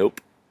afterlife?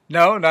 Nope.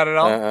 No, not at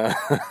all. Uh-uh.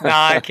 No,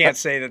 I can't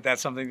say that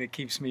that's something that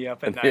keeps me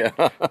up at night.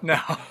 Yeah. No,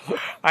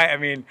 I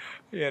mean,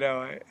 you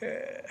know,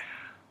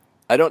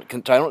 I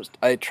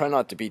try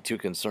not to be too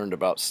concerned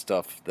about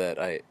stuff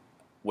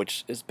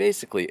which is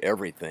basically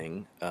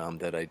everything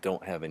that I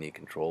don't have any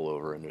control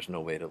over, and there's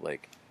no way to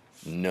like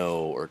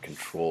know or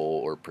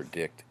control or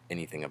predict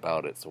anything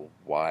about it. So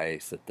why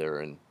sit there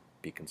and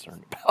be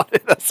concerned about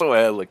it? That's the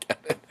way I look at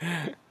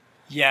it.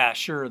 yeah,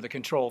 sure, the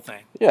control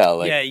thing. Yeah,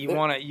 like Yeah, you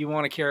want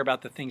to care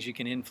about the things you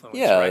can influence,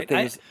 Yeah, right?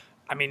 things-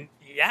 I mean,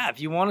 yeah, if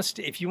you want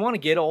to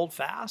get old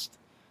fast,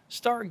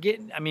 start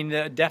getting. I mean,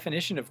 the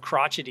definition of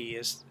crotchety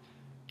is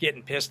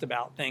getting pissed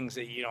about things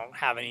that you don't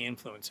have any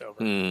influence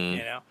over, Mm. you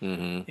know?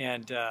 Mm-hmm.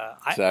 And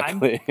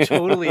Exactly. I'm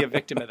totally a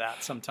victim of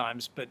that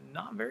sometimes, but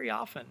not very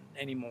often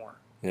anymore.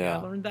 Yeah.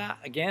 I learned that.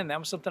 Again, that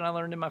was something I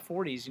learned in my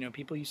 40s. You know,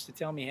 people used to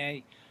tell me,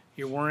 hey,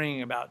 you're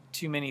worrying about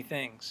too many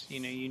things. You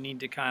know, you need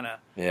to kind of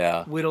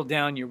Yeah. whittle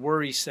down your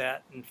worry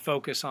set and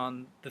focus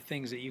on the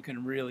things that you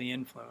can really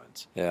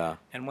influence. Yeah.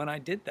 And when I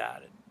did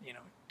that, it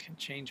can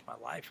change my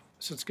life.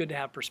 So it's good to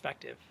have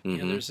perspective. You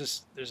know, Mhm.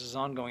 there's this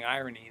ongoing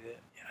irony that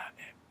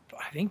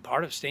I think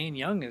part of staying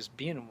young is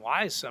being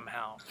wise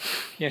somehow.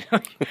 You know,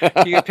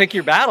 you can pick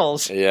your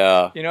battles.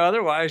 Yeah. You know,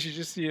 otherwise you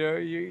just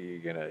you're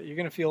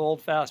gonna feel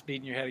old fast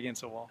beating your head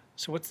against a wall.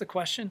 So what's the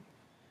question?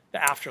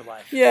 The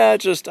afterlife. Yeah,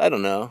 just I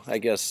don't know. I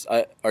guess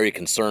are you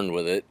concerned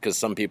with it? Because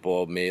some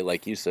people may,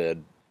 like you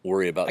said,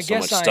 worry about I so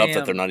much guess I stuff that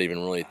am. they're not even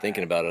really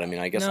thinking about it. I mean,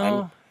 I guess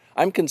No.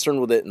 I'm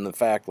concerned with it in the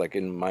fact, like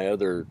in my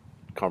other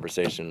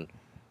conversation,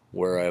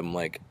 where I'm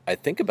like, I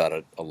think about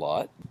it a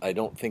lot. I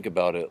don't think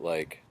about it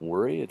like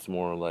worry. It's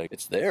more like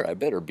it's there. I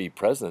better be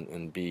present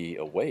and be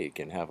awake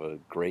and have a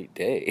great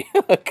day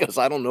because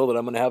I don't know that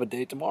I'm going to have a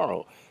day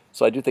tomorrow.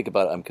 So I do think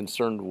about it. I'm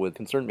concerned with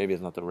concerned. Maybe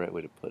is not the right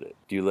way to put it.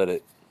 Do you let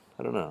it?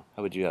 I don't know.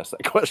 How would you ask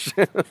that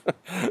question?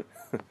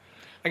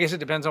 I guess it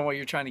depends on what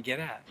you're trying to get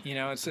at. You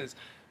know,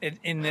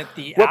 in that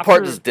the What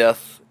part after- does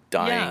death,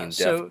 dying, Yeah, and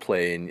so- death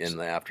play in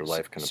the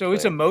afterlife kind of So play?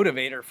 it's a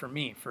motivator for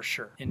me, for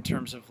sure, in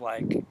terms of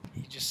like,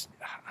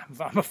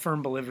 I'm a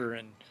firm believer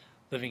in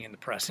living in the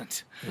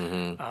present.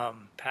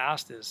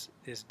 Past is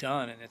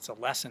done, and it's a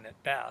lesson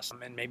at best,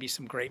 and maybe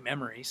some great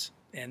memories.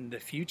 And the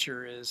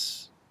future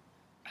is,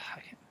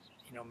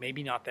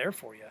 maybe not there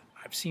for you.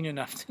 I've seen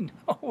enough to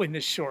know in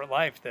this short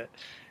life that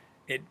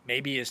it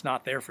maybe is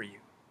not there for you.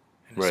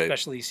 And Right.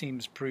 especially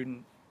seems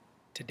prudent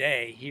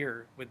today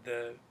here with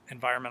the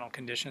environmental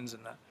conditions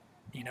and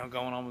the,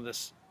 going on with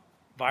this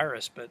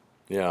virus. But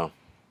Yeah.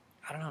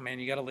 I don't know, man.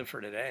 You got to live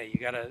for today. You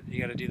got to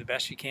do the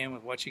best you can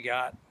with what you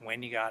got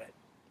when you got it.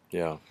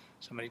 Yeah.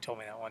 Somebody told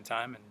me that one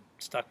time and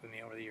stuck with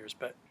me over the years.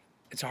 But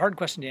it's a hard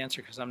question to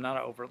answer because I'm not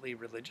an overtly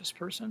religious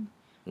person.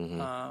 Mm-hmm.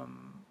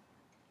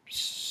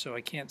 So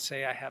I can't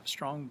say I have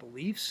strong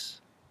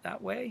beliefs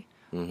that way.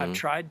 Mm-hmm. I've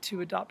tried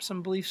to adopt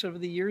some beliefs over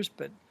the years,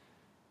 but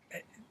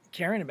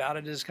caring about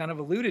it has kind of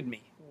eluded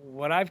me.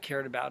 What I've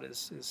cared about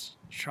is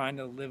trying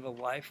to live a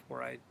life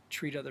where I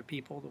treat other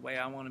people the way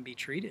I want to be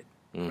treated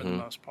for the Mhm.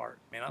 most part.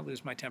 Man, I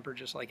lose my temper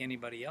just like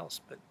anybody else,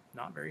 but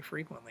not very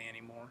frequently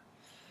anymore.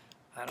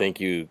 Thank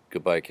you.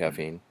 Goodbye,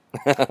 caffeine.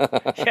 Yeah,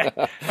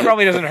 that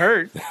probably doesn't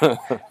hurt,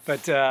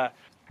 but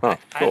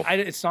Cool.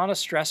 it's not a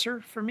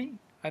stressor for me.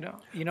 I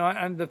don't,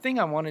 and the thing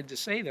I wanted to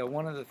say though,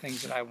 one of the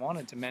things that I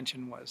wanted to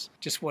mention was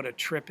just what a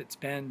trip it's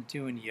been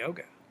doing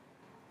yoga.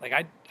 Like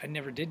I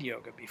never did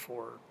yoga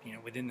before,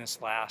 within this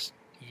last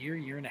year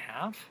and a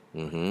half.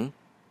 Mm-hmm.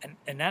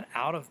 And that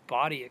out of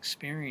body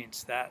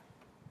experience, that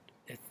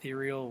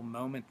ethereal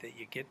moment that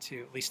you get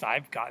to, at least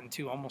I've gotten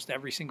to almost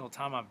every single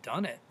time I've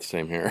done it,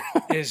 Same here.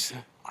 is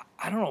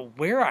I don't know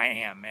where I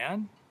am,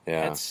 man.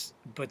 Yeah.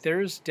 But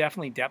there's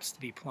definitely depths to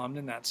be plumbed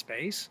in that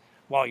space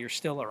while you're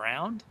still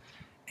around.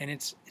 And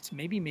it's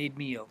maybe made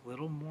me a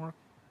little more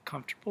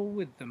comfortable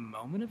with the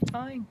moment of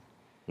dying.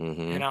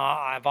 Mm-hmm. And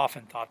I've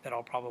often thought that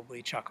I'll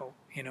probably chuckle.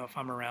 If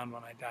I'm around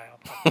when I die, I'll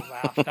probably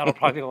laugh. That'll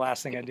probably be the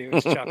last thing I do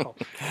is chuckle.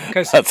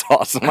 Because That's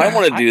awesome. I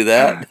want to do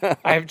that.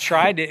 I've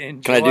tried to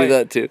enjoy. Can I do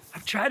that too?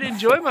 I've tried to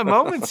enjoy my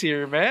moments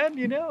here, man.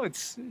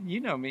 It's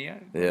me.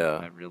 Yeah.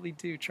 I really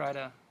do try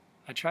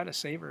to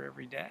savor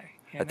every day.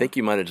 I think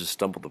you might have just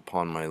stumbled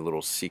upon my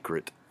little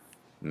secret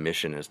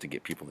mission is to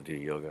get people to do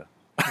yoga.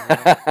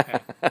 Okay.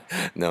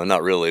 No,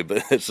 not really,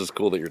 but it's just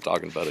cool that you're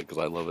talking about it because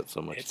I love it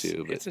so much It's,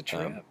 too. But, it's a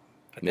trip.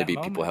 But maybe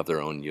that people moment- have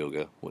their own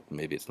yoga.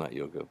 Maybe it's not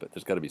yoga, but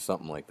there's got to be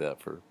something like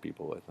that for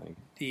people, I think.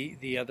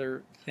 The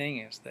other thing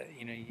is that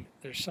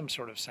there's some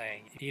sort of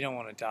saying you don't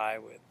want to die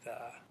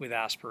with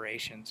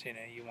aspirations.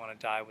 You want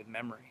to die with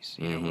memories.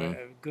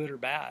 Good or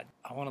bad.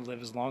 I want to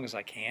live as long as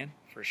I can,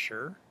 for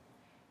sure.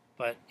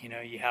 But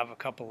you have a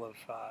couple of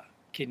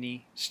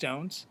kidney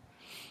stones,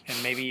 and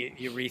maybe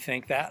you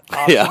rethink that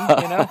option.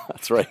 Yeah,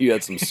 that's right. You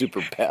had some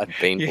super bad,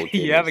 painful.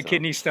 You have a kidneys,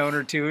 kidney stone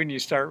or two, and you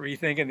start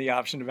rethinking the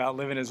option about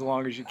living as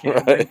long as you can.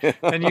 Right.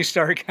 Then you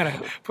start kind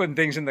of putting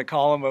things in the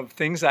column of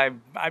things I'd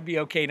be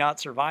okay not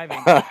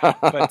surviving.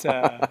 But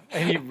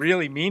and you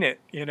really mean it.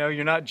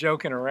 You're not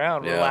joking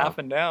around. We're Yeah.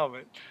 laughing now,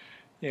 but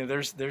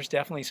there's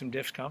definitely some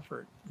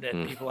discomfort that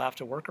Mm. people have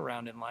to work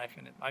around in life.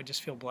 And I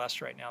just feel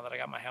blessed right now that I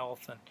got my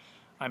health and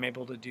I'm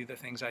able to do the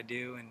things I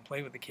do and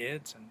play with the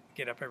kids and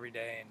get up every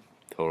day and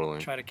Totally.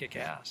 try to kick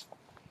ass.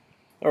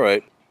 All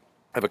right.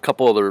 I have a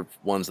couple other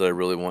ones that I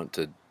really want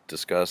to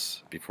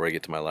discuss before I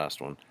get to my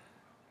last one.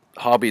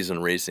 Hobbies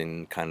and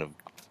racing kind of,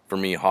 for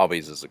me,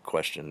 hobbies is a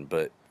question,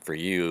 but for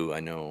you,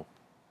 I know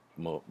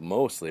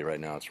mostly right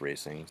now it's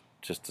racing.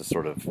 Just to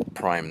sort of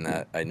prime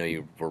that, I know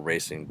you were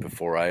racing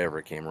before I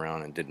ever came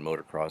around and did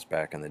motocross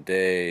back in the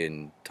day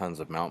and tons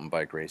of mountain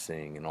bike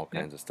racing and all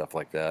kinds of stuff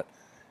like that.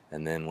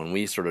 And then when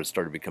we sort of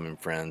started becoming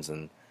friends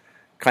and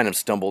kind of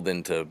stumbled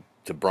into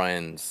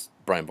Brian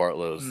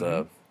Bartlow's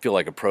Feel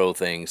Like a Pro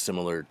thing,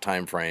 similar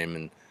time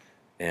frame,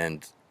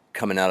 and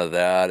coming out of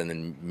that, and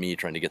then me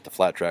trying to get the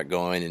flat track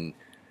going and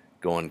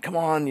going, come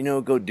on,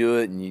 go do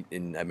it.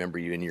 And I remember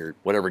you in your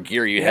whatever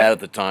gear you had at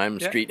the time,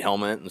 street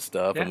helmet and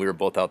stuff, and we were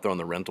both out there on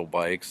the rental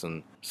bikes,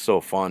 and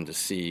so fun to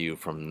see you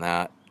from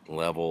that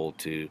level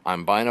to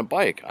I'm buying a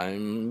bike,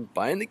 I'm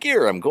buying the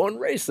gear, I'm going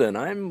racing,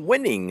 I'm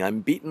winning,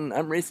 I'm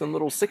racing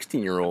little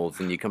 16-year-olds,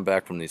 and you come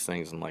back from these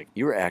things and like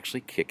you were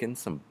actually kicking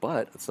some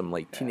butt, some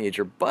like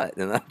teenager butt,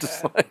 and I'm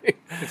just like,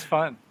 it's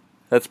fun.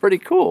 That's pretty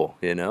cool,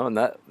 and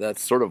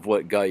that's sort of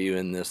what got you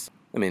in this.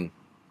 I mean,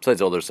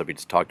 besides all the other stuff you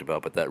just talked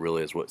about, but that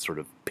really is what sort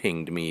of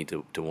pinged me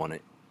to want to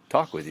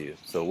talk with you.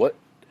 So what?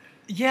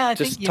 Yeah, I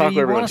just think, talk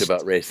everyone to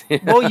about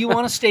racing. Well, you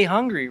want to stay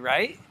hungry,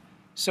 right?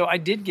 So I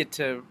did get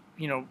to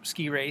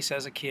ski race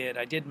as a kid.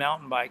 I did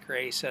mountain bike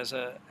race as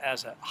a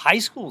high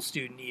school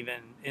student, even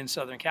in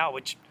Southern Cal,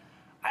 which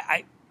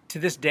I to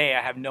this day,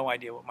 I have no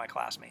idea what my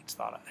classmates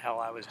thought the hell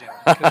I was doing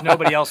because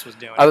nobody else was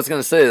doing it. I was going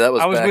to say that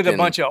was. I was back with a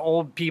bunch of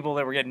old people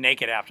that were getting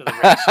naked after the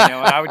race, and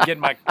I would get in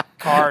my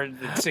car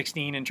at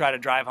 16 and try to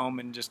drive home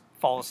and just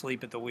fall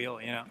asleep at the wheel,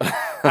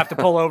 have to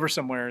pull over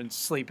somewhere and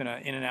sleep in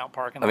an In-N-Out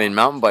parking lot. I mean,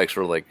 mountain bikes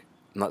were like,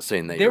 I'm not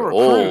saying that they you're were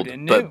old,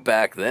 and but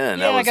back then,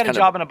 that was I got a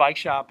job in a bike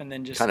shop and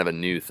then just kind of a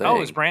new thing. Oh, it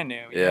was brand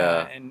new.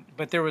 Yeah.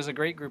 But there was a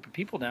great group of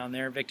people down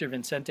there. Victor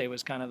Vincente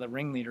was kind of the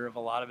ringleader of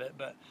a lot of it,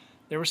 but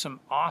there were some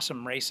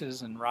awesome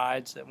races and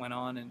rides that went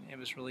on, and it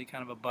was really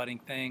kind of a budding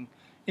thing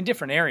in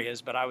different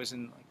areas. But I was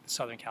in like the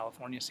Southern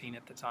California scene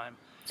at the time.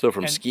 So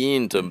from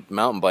skiing to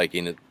mountain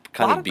biking, it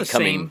kind of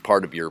becoming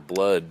part of your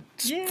blood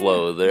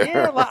flow there.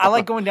 Yeah, I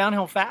like going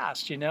downhill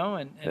fast, and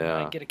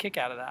I get a kick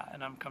out of that,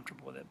 and I'm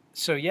comfortable with it.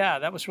 So yeah,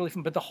 that was really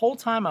fun. But the whole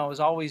time I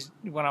was always,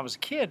 when I was a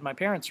kid, my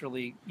parents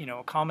really,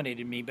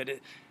 accommodated me, but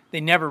they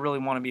never really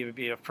wanted me to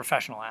be a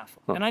professional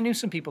athlete. Huh. And I knew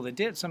some people that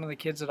did. Some of the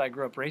kids that I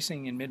grew up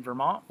racing in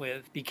mid-Vermont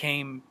with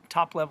became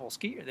top-level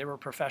skiers. They were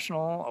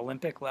professional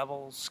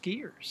Olympic-level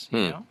skiers,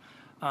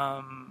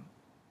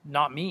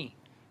 Not me.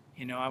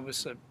 I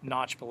was a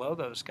notch below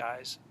those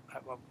guys. I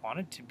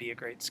wanted to be a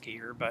great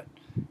skier, but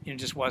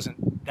just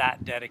wasn't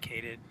that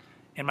dedicated.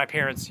 And my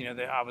parents,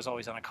 I was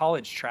always on a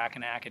college track,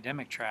 an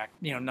academic track,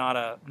 not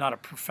a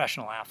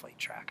professional athlete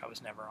track. I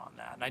was never on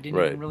that. And I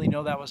didn't even really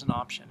know that was an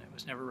option. It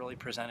was never really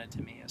presented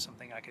to me as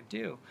something I could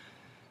do.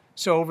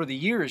 So over the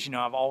years,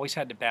 I've always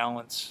had to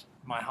balance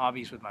my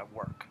hobbies with my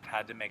work. I've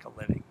had to make a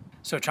living.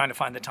 So trying to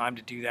find the time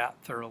to do that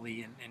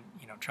thoroughly and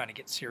trying to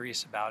get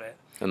serious about it.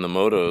 And the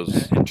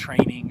motos. And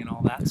training and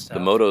all that stuff.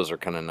 The motos are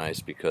kind of nice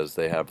because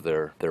they have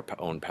their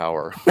own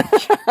power.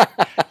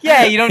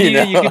 Yeah, you don't need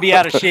it. You can be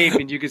out of shape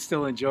and you can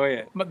still enjoy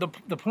it. But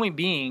the point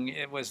being,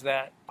 it was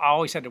that I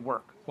always had to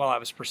work while I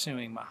was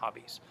pursuing my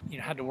hobbies. I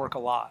had to work a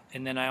lot.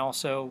 And then I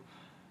also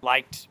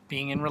liked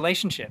being in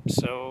relationships.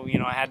 So,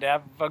 I had to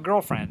have a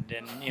girlfriend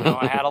and,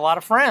 I had a lot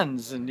of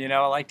friends and,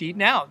 I liked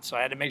eating out. So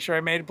I had to make sure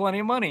I made plenty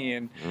of money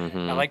and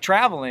I liked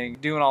traveling,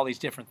 doing all these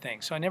different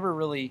things. So I never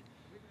really,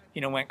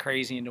 went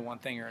crazy into one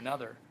thing or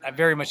another. I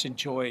very much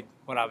enjoyed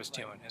what I was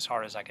doing as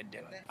hard as I could do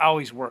it. I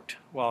always worked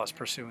while I was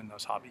pursuing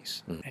those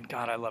hobbies. And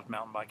God, I loved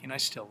mountain biking. I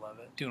still love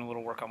it. Doing a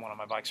little work on one of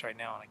my bikes right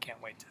now, and I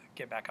can't wait to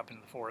get back up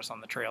into the forest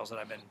on the trails that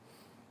I've been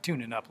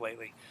tuning up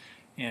lately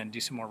and do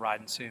some more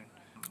riding soon.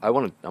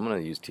 I'm gonna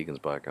use Tegan's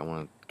bike. I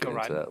want to get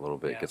into that a little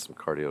bit, get some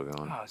cardio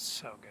going. Oh, it's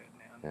so good,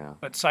 man. Yeah.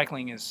 But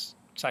cycling's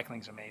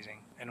amazing,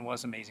 and it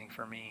was amazing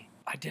for me.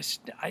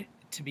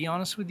 To be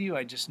honest with you,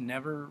 I just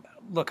never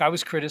look. I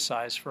was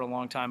criticized for a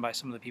long time by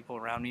some of the people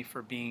around me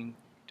for being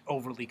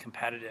overly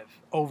competitive,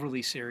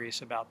 overly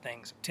serious about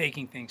things,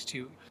 taking things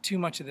too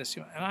much of this.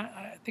 And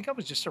I think I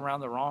was just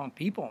around the wrong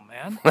people,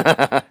 man.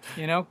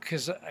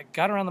 Because I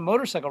got around the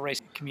motorcycle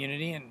racing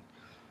community, and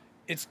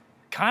it's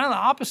kind of the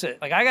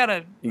opposite. Like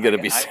you gotta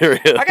be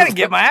serious. I gotta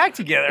get my act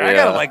together.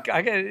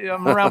 Yeah.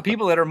 I'm around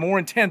people that are more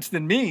intense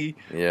than me.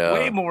 Yeah.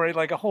 Way more,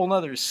 like a whole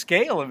nother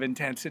scale of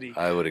intensity.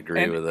 I would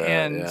agree with that.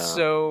 And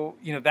so,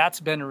 that's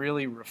been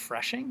really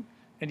refreshing.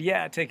 And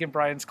yeah, taking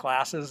Brian's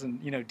classes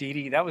and, Dee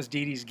Dee, that was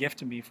Dee Dee's gift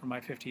to me for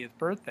my 50th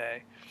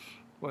birthday,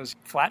 was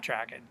flat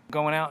tracking.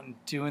 Going out and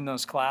doing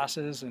those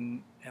classes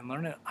and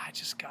learning, I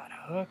just got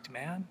hooked,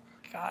 man.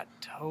 Got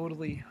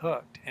totally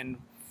hooked. And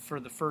for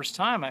the first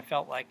time, I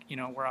felt like,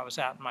 where I was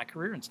at in my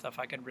career and stuff,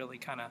 I could really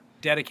kind of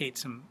dedicate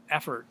some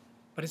effort.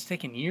 But it's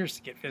taken years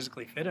to get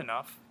physically fit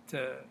enough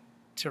to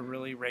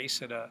really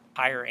race at a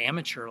higher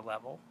amateur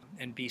level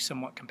and be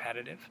somewhat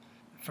competitive.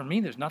 For me,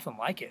 there's nothing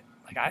like it.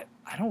 Like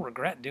I don't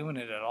regret doing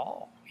it at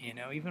all,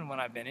 even when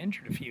I've been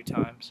injured a few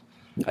times.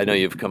 I know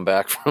you've come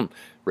back from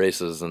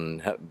races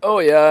and, oh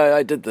yeah,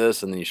 I did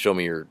this, and then you show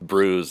me your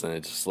bruise and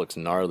it just looks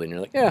gnarly, and you're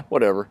like, yeah,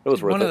 whatever, it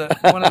was worth it.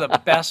 One of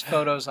the best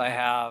photos I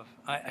have,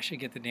 I should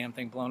get the damn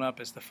thing blown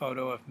up, is the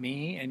photo of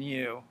me and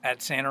you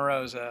at Santa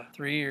Rosa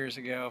 4 years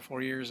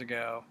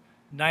ago.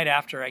 Night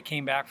after I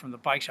came back from the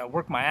bike shop,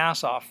 worked my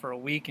ass off for a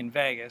week in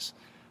Vegas,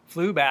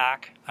 flew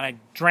back, and I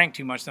drank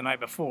too much the night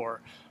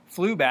before,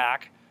 flew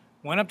back,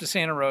 went up to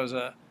Santa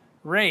Rosa,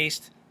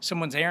 raced,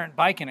 someone's errant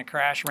bike in a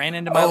crash, ran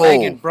into my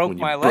leg and broke when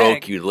you my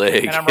leg. broke your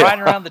leg. And I'm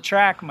riding around the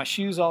track, my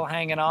shoes all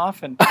hanging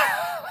off, and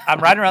I'm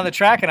riding around the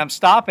track and I'm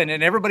stopping,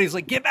 and everybody's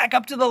like, "Get back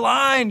up to the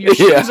line, your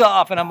shoes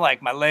off." And I'm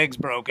like, "My leg's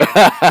broken."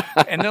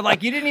 And they're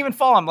like, "You didn't even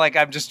fall." I'm like,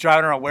 "I'm just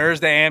driving around. Where's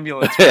the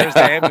ambulance? Where's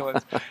the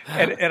ambulance?"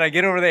 And I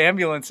get over the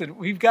ambulance, and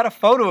we've got a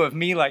photo of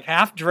me like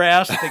half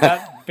dressed. They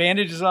got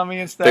bandages on me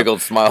and stuff. Big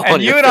old smile and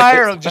on you your and I face.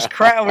 are just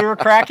we were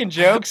cracking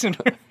jokes and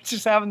we were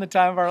just having the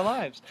time of our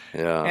lives.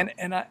 Yeah.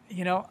 And I,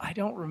 I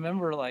don't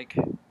remember like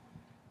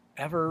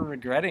ever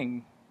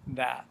regretting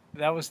that.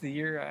 That was the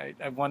year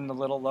I won the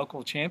little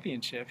local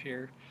championship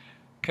here,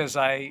 because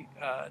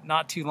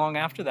not too long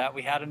after that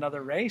we had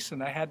another race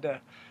and I had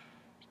to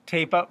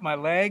tape up my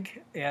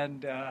leg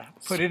and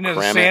put it in a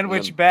Cram it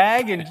sandwich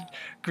bag and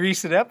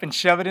grease it up and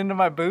shove it into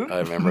my boot. I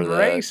remember that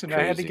race, and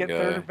I had to crazy get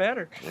third or guy.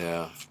 better.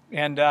 Yeah.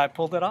 And I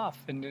pulled it off,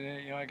 and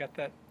I got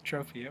that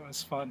trophy. It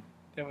was fun.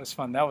 It was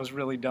fun. That was a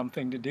really dumb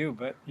thing to do,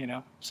 but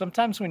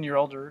sometimes when you're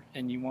older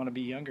and you want to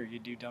be younger, you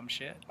do dumb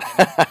shit.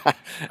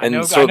 I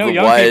know so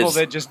young people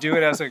that just do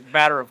it as a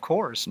matter of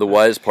course. The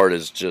wise part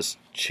is just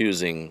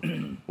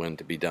choosing when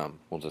to be dumb.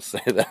 We'll just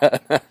say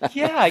that.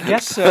 Yeah, I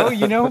guess so.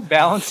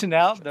 Balancing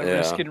out the Yeah.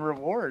 risk and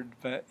reward.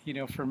 But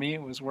for me,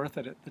 it was worth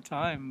it at the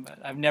time. But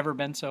I've never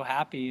been so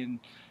happy,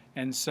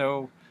 and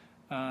so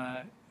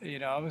I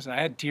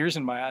had tears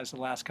in my eyes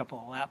the last couple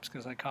of laps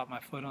because I caught my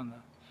foot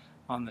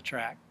on the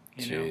track.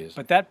 Jeez.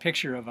 But that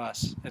picture of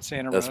us at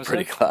Santa Rosa, That's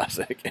pretty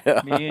classic.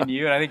 Yeah. me and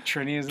you, and I think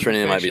Trini is in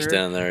Trinity the might be picture.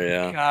 standing there.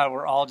 Yeah. God,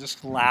 we're all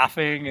just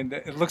laughing, and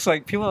it looks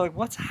like people are like,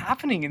 "What's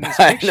happening in this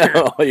I picture?"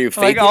 know. Are you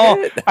Like,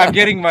 faking it? I'm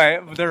getting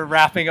they're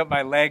wrapping up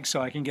my leg so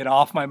I can get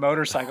off my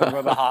motorcycle and go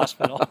to the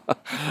hospital.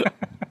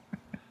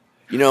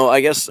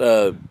 I guess,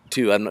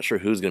 too, I'm not sure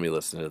who's going to be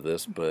listening to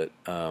this, but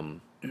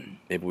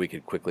maybe we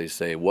could quickly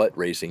say what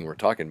racing we're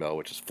talking about,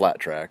 which is flat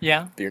track.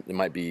 Yeah. There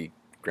might be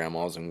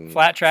grandmas and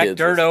Flat track, kids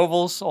dirt listening.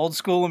 ovals, old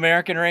school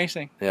American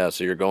racing. Yeah,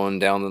 so you're going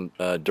down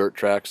the dirt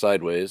track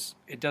sideways.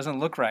 It doesn't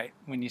look right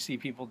when you see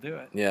people do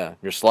it. Yeah,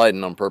 you're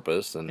sliding on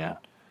purpose and Yeah.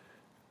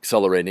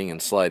 accelerating and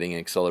sliding and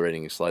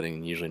accelerating and sliding,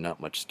 and usually not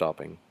much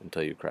stopping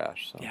until you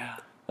crash. So Yeah.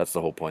 that's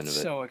the whole point of it.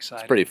 So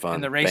exciting. It's pretty fun.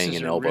 And the races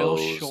banging are elbows.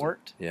 real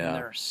short. Yeah. And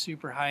they're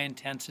super high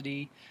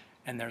intensity.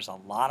 And there's a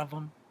lot of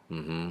them.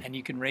 Mm-hmm. And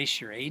you can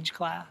race your age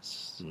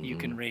class. You Mhm.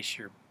 can race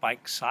your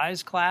bike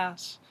size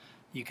class.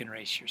 You can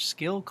race your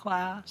skill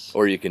class.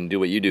 Or you can do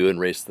what you do and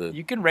race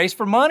You can race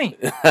for money.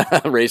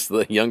 race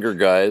the younger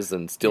guys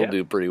and still Yeah.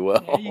 do pretty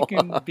well. Yeah, you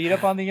can beat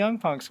up on the young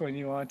punks when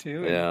you want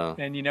to. Yeah.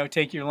 And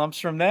take your lumps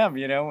from them,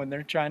 when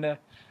they're trying to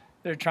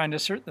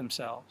assert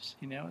themselves.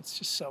 It's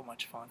just so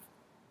much fun.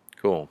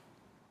 Cool.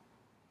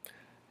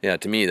 Yeah,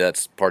 to me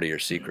that's part of your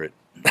secret.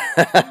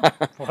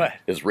 What?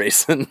 Is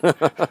racing.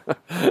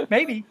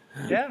 Maybe.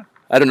 Yeah.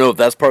 I don't know if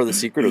that's part of the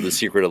secret or the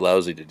secret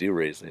allows you to do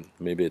racing.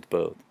 Maybe it's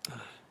both.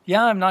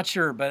 Yeah, I'm not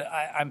sure, but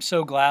I'm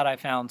so glad I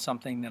found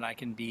something that I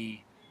can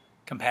be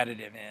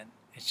competitive in.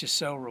 It's just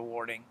so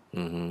rewarding.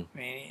 Mm-hmm. I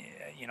mean,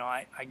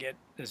 I get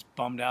as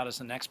bummed out as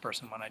the next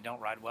person when I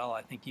don't ride well.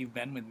 I think you've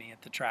been with me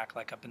at the track,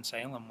 like up in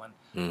Salem, when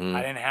Mm-hmm.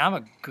 I didn't have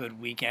a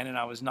good weekend and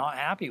I was not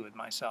happy with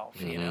myself,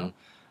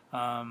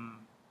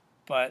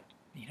 But,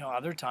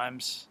 other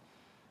times,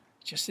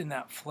 just in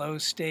that flow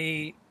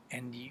state,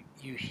 and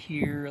you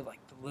hear like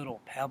the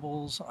little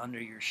pebbles under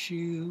your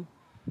shoe,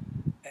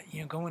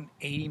 going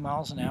 80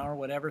 miles an hour,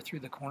 whatever, through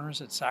the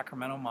corners at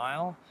Sacramento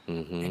Mile,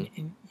 Mm-hmm.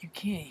 and you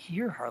can't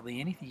hear hardly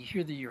anything. You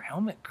hear your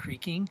helmet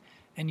creaking,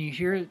 and you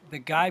hear the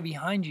guy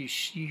behind you,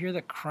 you hear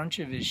the crunch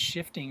of his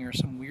shifting or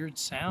some weird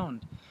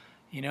sound,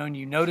 and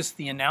you notice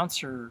the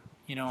announcer,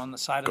 on the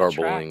side of the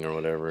track. Garbling or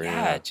whatever.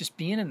 Yeah, just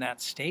being in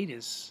that state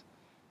is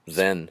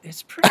Zen.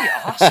 it's pretty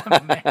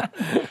awesome,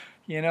 man.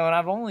 And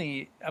I've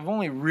only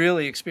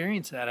really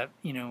experienced that, a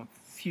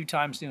few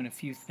times doing a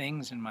few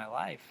things in my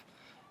life,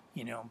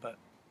 but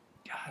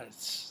God,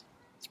 it's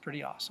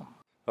pretty awesome.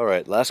 All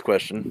right, last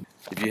question.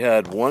 If you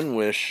had one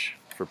wish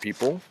for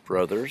people, for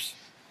others,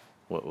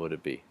 what would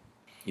it be?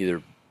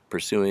 Either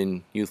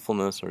pursuing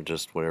youthfulness or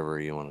just whatever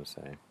you want to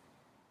say.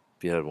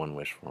 If you had one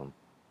wish for them.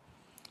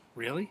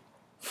 Really?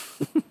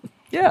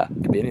 Yeah,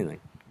 it could be anything.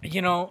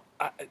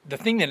 The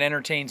thing that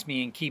entertains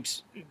me and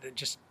that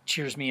just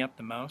cheers me up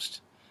the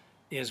most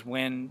is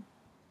when,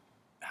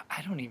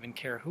 I don't even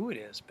care who it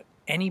is, but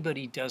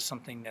anybody does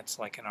something that's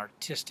like an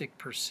artistic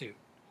pursuit,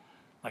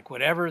 like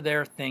whatever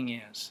their thing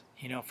is.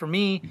 For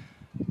me,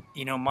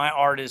 my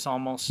art is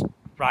almost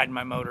riding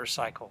my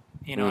motorcycle.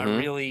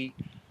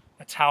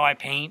 That's how I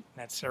paint.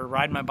 Or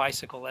ride my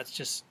bicycle. That's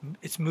just,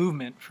 it's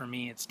movement for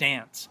me. It's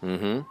dance.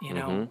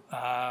 Mm-hmm.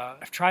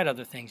 I've tried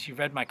other things. You've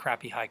read my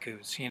crappy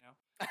haikus,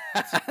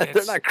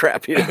 They're not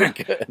crappy. They're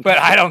good. but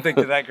I don't think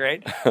they're that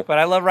great. But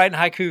I love writing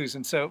haikus,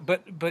 and so,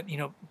 but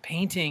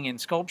painting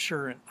and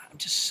sculpture, and I'm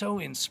just so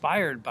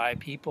inspired by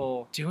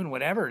people doing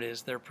whatever it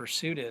is their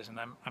pursuit is. And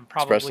I'm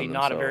probably Expressing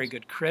not a very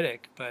themselves. good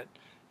critic, but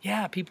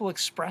yeah, people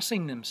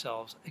expressing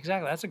themselves.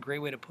 Exactly, that's a great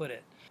way to put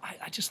it.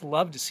 I just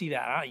love to see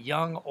that.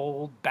 Young,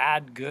 old,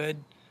 bad,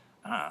 good.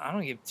 I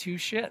don't give two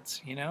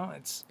shits. You know,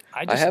 I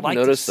I just have like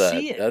noticed to that.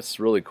 see it. That's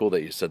really cool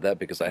that you said that,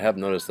 because I have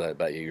noticed that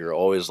about you. You're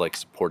always like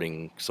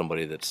supporting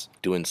somebody that's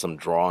doing some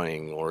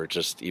drawing, or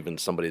just even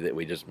somebody that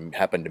we just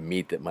happen to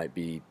meet that might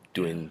be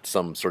doing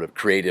some sort of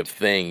creative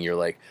thing. You're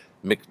like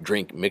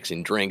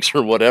mixing drinks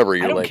or whatever.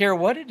 You're I don't like, care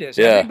what it is.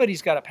 Yeah.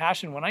 Everybody's got a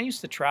passion. When I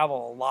used to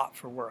travel a lot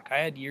for work, I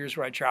had years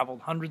where I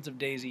traveled hundreds of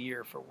days a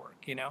year for work,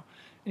 you know?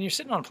 And you're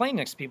sitting on a plane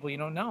next to people you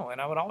don't know. And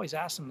I would always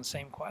ask them the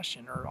same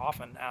question, or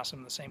often ask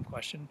them the same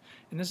question.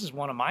 And this is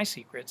one of my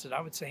secrets, that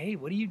I would say, hey,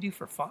 what do you do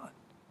for fun?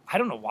 I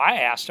don't know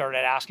why I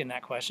started asking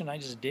that question. I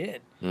just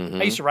did. Mhm.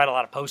 I used to write a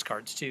lot of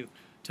postcards too,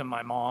 to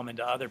my mom and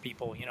to other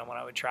people, you know, when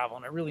I would travel.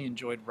 And I really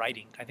enjoyed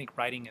writing. I think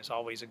writing is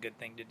always a good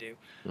thing to do.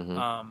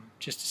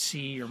 Just to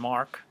see your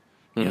mark.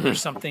 You know,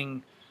 there's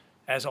something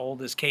as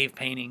old as cave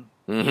painting,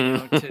 you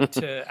know,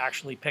 to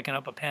actually picking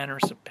up a pen or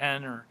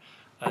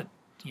a,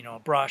 you know, a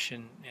brush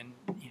and,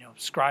 you know,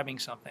 scribing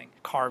something,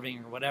 carving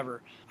or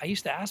whatever. I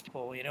used to ask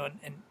people, you know,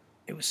 and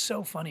it was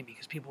so funny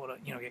because people would,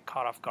 you know, get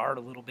caught off guard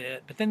a little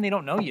bit, but then they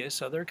don't know you,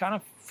 so they're kind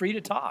of free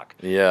to talk.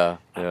 Yeah.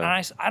 And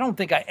Yeah. I don't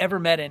think I ever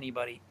met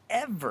anybody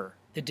ever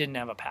that didn't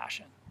have a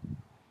passion.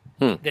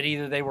 That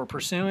either they were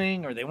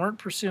pursuing or they weren't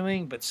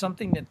pursuing, but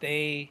something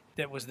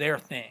that was their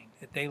thing,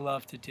 that they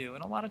loved to do.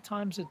 And a lot of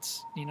times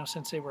it's, you know,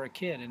 since they were a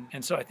kid.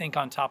 And so I think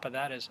on top of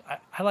that is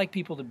I like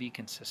people to be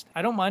consistent.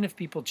 I don't mind if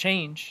people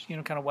change, you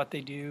know, kind of what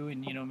they do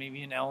and, you know,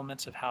 maybe in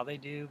elements of how they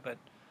do, but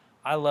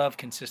I love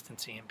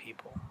consistency in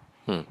people.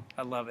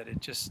 I love it.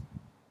 It just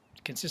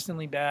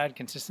consistently bad,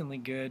 consistently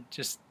good.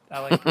 Just,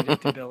 I like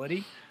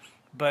predictability,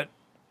 but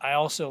I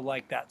also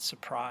like that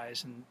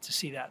surprise and to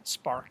see that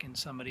spark in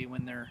somebody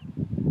when they're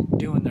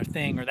doing their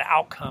thing, or the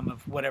outcome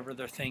of whatever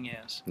their thing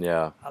is.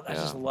 Yeah. I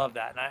just love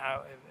that.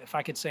 And if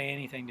I could say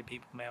anything to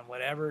people, man,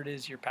 whatever it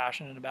is you're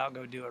passionate about,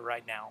 go do it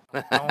right now.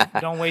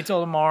 Don't wait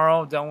till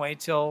tomorrow. Don't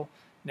wait till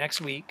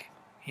next week.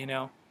 You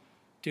know,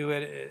 do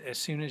it as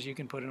soon as you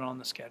can put it on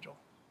the schedule.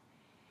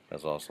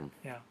 That's awesome.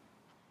 Yeah.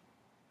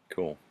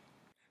 Cool.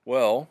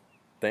 Well,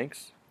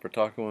 thanks for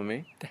talking with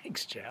me.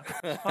 Thanks, Jeff.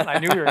 Well, I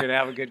knew we were going to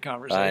have a good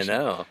conversation. I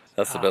know.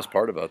 That's the best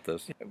part about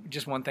this.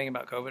 Just one thing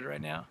about COVID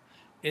right now.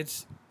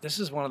 This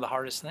is one of the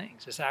hardest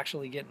things. It's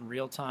actually getting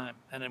real time.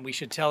 And then we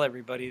should tell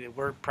everybody that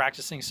we're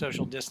practicing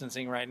social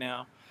distancing right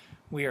now.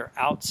 We are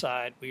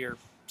outside. We are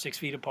 6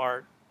 feet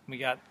apart. We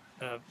got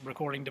a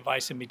recording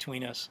device in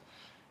between us.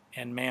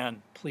 And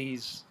man,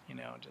 please, you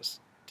know, just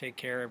take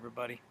care,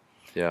 everybody.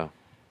 Yeah.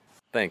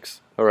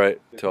 Thanks. All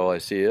right. Till I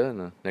see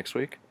you next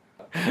week.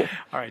 All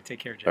right. Take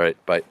care, Jeff. All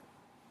right. Bye.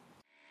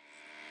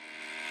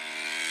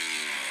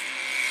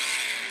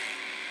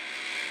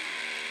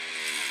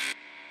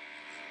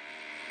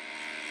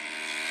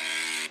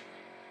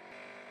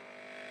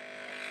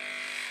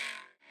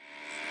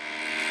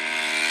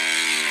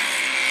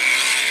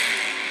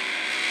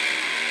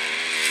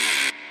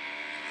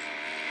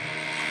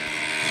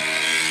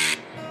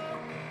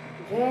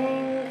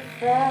 Drink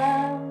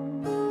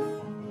from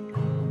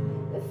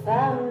the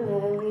fountain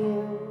of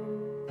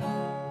youth.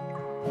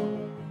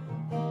 I'm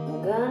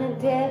gonna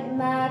dip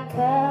my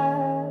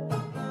cup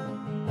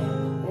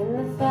in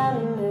the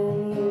fountain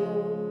of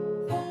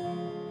youth.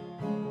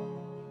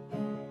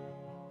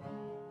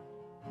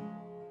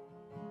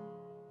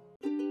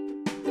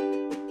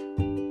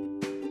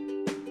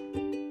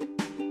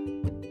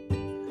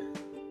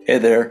 Hey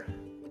there.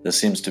 This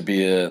seems to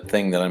be a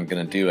thing that I'm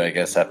going to do, I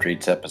guess, after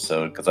each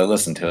episode, because I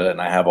listen to it and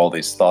I have all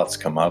these thoughts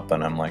come up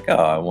and I'm like, oh,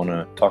 I want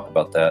to talk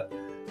about that.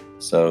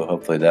 So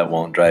hopefully that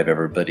won't drive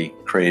everybody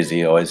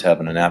crazy, always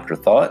having an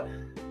afterthought.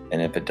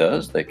 And if it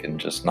does, they can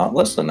just not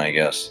listen, I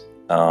guess.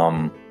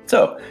 As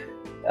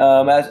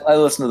I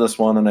listened to this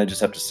one, and I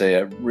just have to say,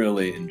 I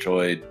really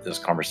enjoyed this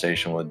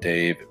conversation with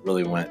Dave. It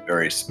really went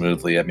very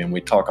smoothly. I mean, we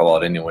talk a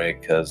lot anyway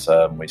because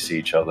we see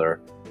each other,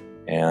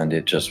 and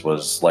it just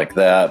was like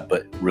that,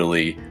 but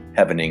really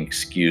having an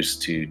excuse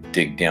to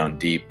dig down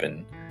deep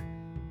and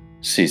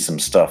see some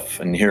stuff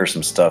and hear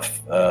some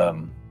stuff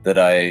that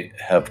I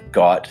have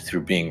got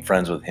through being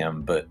friends with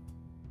him, but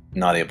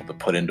not able to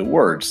put into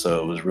words.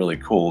 So it was really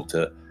cool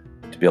to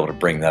be able to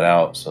bring that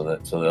out so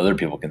that other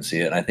people can see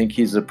it. And I think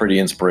he's a pretty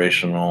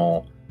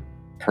inspirational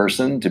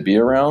person to be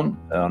around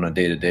on a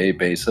day-to-day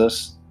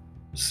basis.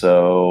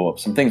 So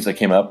some things that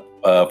came up.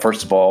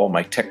 First of all,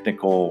 my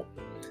technical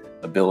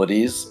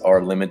abilities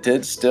are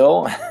limited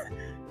still,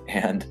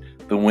 and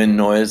the wind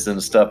noise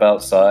and stuff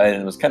outside.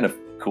 And it was kind of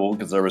cool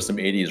because there was some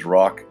 80s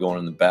rock going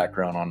in the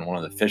background on one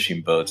of the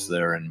fishing boats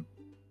there, and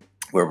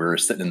where we were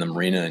sitting in the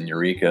marina in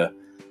Eureka.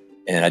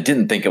 And I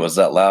didn't think it was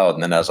that loud.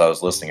 And then as I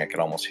was listening, I could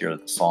almost hear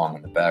the song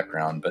in the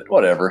background, but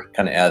whatever,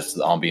 kind of adds to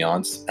the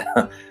ambiance.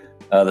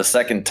 The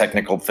second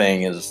technical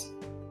thing is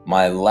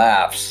my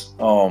laughs.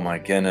 Oh my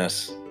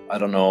goodness. I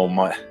don't know.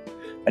 I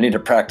need to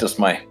practice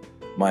my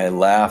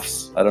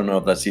laughs. I don't know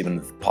if that's even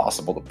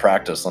possible to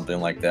practice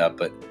something like that,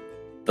 but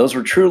those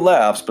were true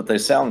laughs, but they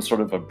sound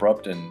sort of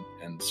abrupt and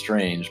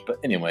strange. But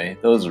anyway,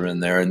 those are in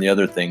there. And the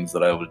other things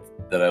that I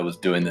was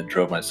doing that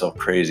drove myself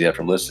crazy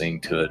after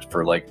listening to it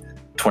for like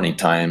 20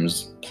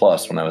 times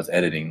plus when I was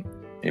editing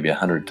maybe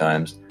 100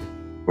 times,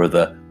 were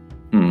the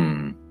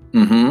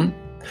mm-hmm.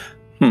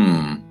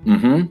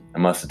 I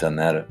must have done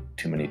that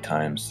too many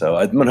times. So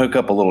I'm going to hook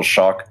up a little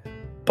shock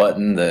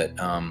button that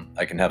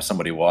I can have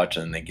somebody watch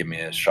and they give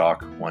me a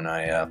shock when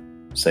I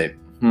say,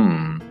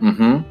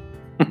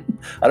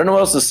 I don't know what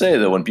else to say,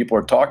 though, when people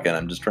are talking.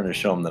 I'm just trying to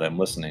show them that I'm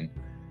listening.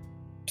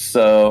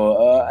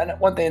 So, and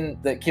one thing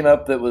that came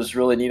up that was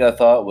really neat, I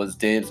thought, was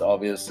Dave's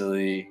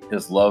obviously,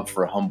 his love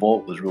for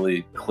Humboldt was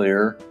really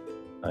clear.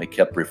 He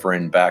kept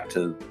referring back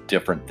to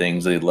different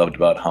things that he loved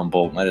about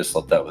Humboldt, and I just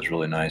thought that was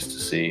really nice to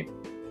see.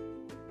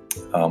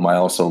 I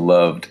also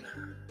loved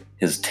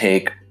his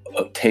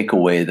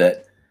takeaway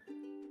that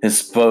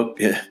his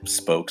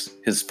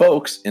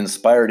folks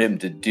inspired him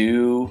to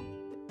do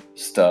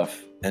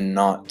stuff and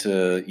not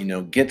to,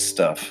 get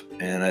stuff.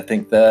 And I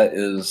think that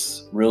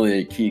is really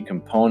a key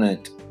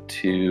component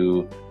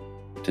to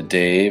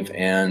Dave,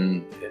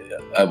 and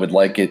I would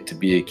like it to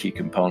be a key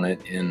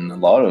component in a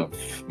lot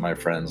of my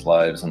friends'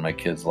 lives and my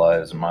kids'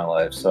 lives and my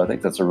life. So I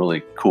think that's a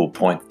really cool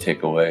point to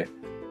take away.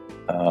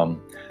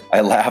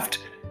 I laughed.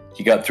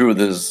 He got through with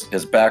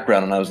his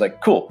background, and I was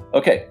like, cool,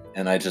 okay.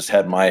 And I just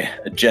had my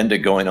agenda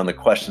going on the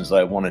questions that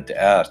I wanted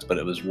to ask, but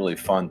it was really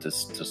fun to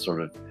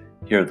sort of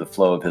hear the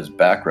flow of his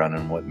background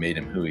and what made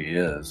him who he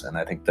is. And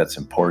I think that's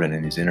important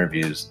in these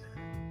interviews,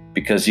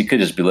 because you could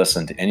just be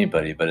listening to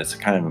anybody, but it's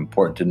kind of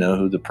important to know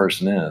who the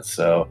person is.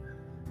 So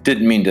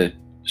didn't mean to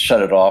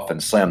shut it off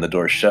and slam the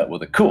door shut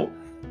with a cool,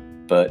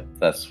 but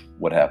that's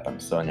what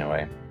happened. So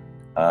anyway,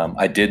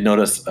 I did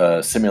notice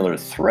a similar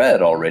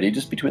thread already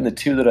just between the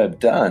two that I've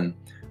done.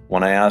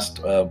 When I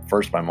asked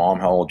first my mom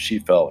how old she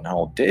felt and how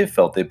old Dave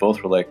felt, they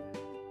both were like,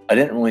 I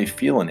didn't really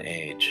feel an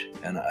age.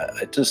 And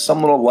just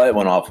some little light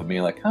went off of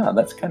me like,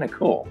 that's kind of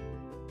cool.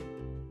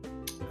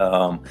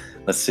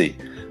 Let's see.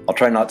 I'll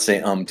try not to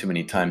say too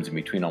many times in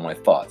between all my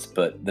thoughts.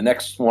 But the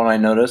next one I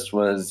noticed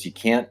was you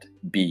can't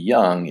be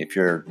young if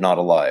you're not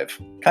alive.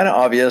 Kind of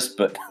obvious,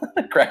 but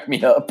cracked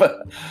me up.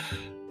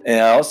 And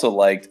I also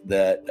liked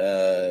that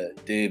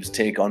Dave's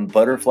take on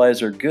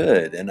butterflies are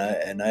good. And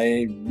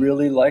I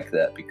really like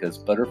that, because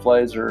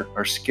butterflies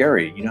are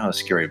scary. You know how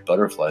scary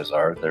butterflies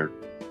are.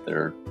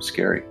 They're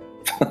scary.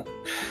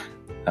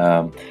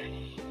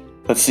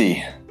 Let's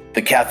see.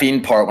 The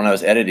caffeine part, when I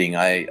was editing,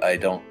 I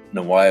don't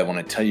know why I want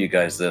to tell you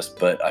guys this,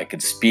 but I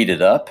could speed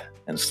it up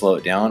and slow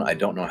it down. I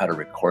don't know how to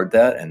record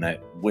that, and I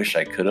wish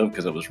I could have,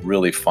 because it was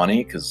really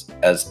funny. Because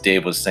as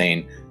Dave was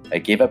saying, I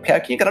gave up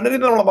caffeine,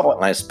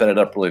 and I sped it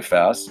up really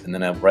fast. And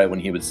then right when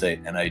he would say,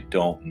 and I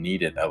don't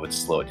need it, I would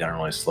slow it down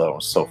really slow. It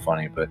was so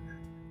funny, but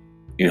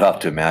you have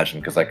to imagine,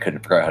 because I couldn't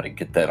figure out how to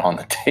get that on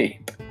the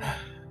tape.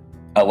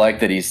 I like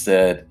that he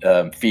said,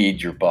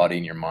 feed your body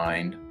and your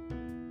mind.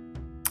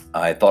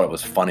 I thought it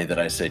was funny that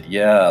I said,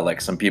 yeah, like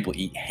some people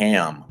eat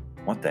ham.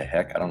 What the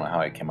heck? I don't know how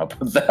I came up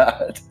with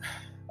that.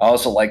 I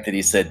also like that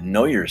he said,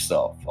 know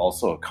yourself.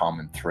 Also a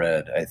common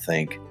thread, I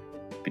think,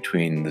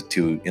 between the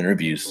two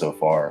interviews so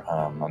far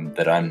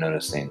that I'm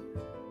noticing.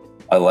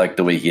 I like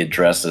the way he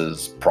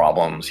addresses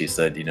problems. He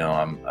said,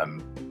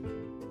 I'm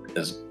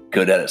as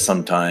good at it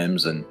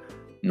sometimes and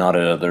not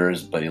at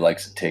others, but he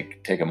likes to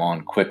take them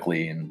on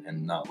quickly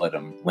and not let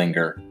them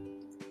linger.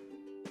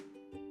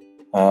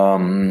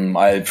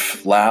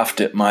 I've laughed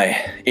at my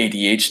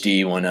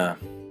ADHD when a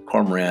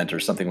cormorant or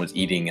something was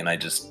eating and I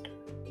just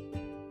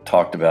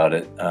talked about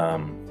it. I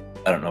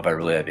don't know if I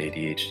really have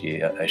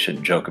ADHD. I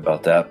shouldn't joke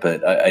about that,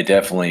 but I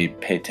definitely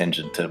pay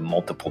attention to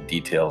multiple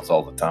details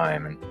all the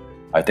time. And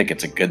I think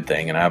it's a good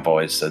thing. And I've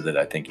always said that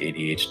I think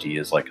ADHD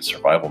is like a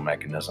survival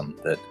mechanism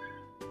that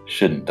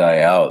shouldn't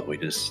die out. We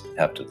just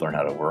have to learn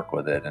how to work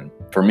with it. And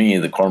for me,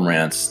 the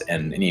cormorants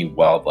and any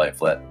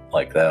wildlife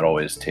like that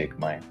always take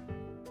my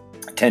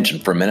attention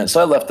for a minute.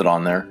 So I left it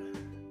on there.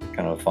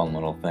 Kind of a fun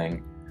little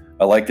thing.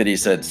 I like that he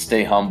said,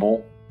 stay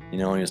humble. He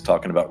was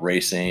talking about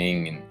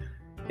racing and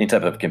any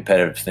type of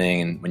competitive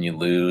thing. And when you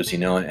lose,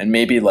 and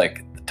maybe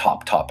like the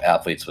top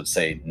athletes would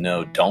say,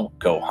 no, don't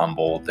go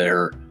humble.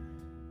 They're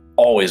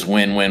always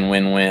win.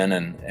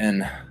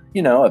 And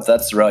if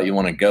that's the route you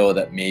want to go,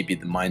 that may be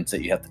the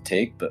mindset you have to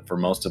take. But for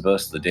most of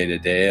us, the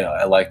day-to-day,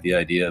 I like the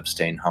idea of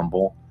staying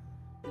humble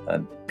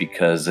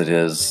because it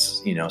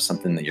is,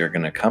 something that you're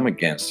going to come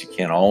against. You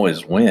can't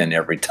always win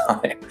every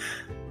time.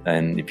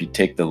 And if you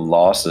take the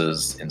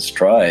losses in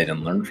stride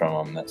and learn from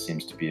them, that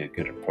seems to be a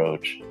good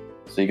approach.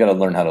 So you got to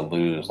learn how to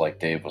lose, like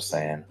Dave was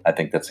saying. I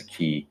think that's a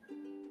key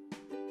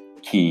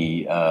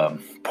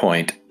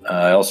point.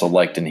 I also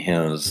liked in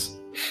his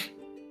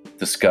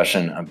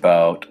discussion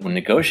about when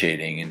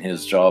negotiating. In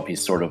his job, he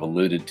sort of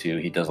alluded to,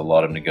 he does a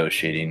lot of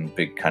negotiating,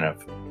 big kind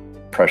of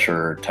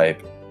pressure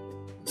type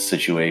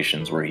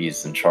situations where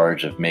he's in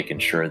charge of making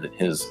sure that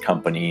his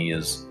company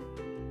is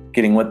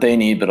getting what they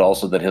need, but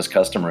also that his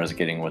customer is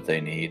getting what they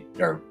need.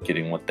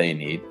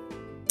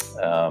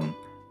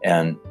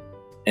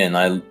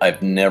 And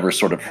I've never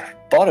sort of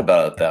thought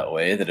about it that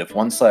way, that if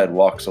one side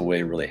walks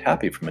away really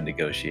happy from a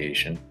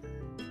negotiation,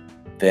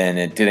 then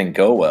it didn't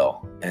go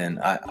well. And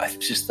I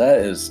just, that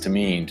is to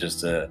me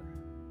just a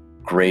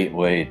great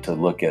way to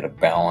look at a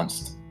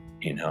balanced,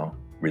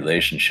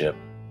 relationship.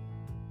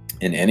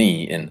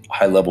 in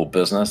high level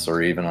business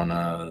or even on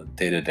a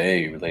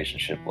day-to-day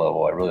relationship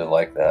level. I really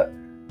like that.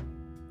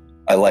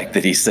 I like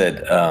that he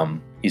said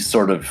he's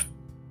sort of,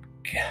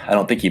 I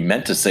don't think he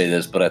meant to say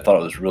this, but I thought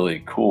it was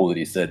really cool that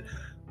he said,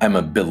 I'm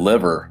a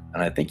believer.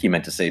 And I think he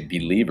meant to say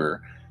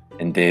believer.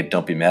 And Dave,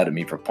 don't be mad at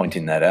me for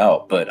pointing that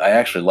out. But I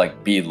actually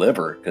like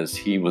believer because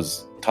he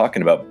was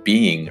talking about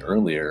being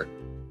earlier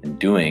and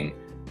doing.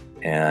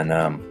 And,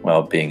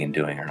 well, being and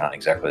doing are not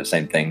exactly the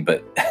same thing.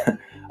 But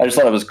I just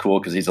thought it was cool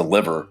because he's a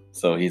liver.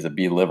 So he's a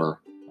believer.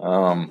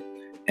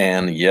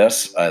 And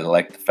yes, I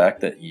like the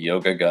fact that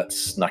yoga got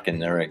snuck in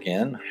there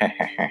again.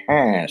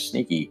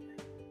 Sneaky.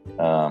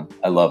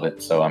 I love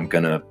it. So I'm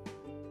gonna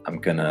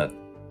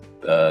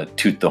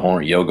toot the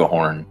horn, yoga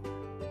horn,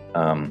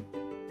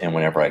 and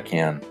whenever I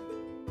can.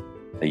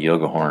 A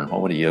yoga horn.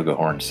 What would a yoga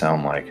horn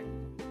sound like?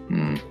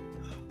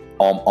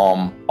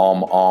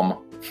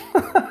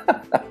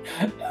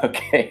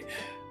 Okay.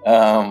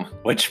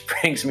 Which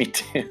brings me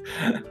to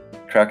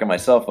cracking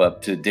myself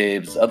up to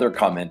Dave's other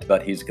comment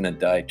about he's going to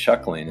die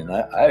chuckling. And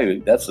I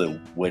that's a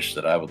wish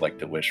that I would like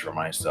to wish for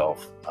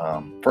myself,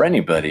 for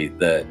anybody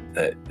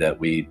that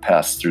we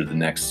pass through the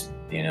next,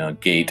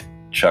 gate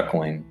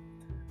chuckling,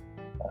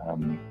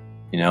 and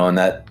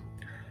that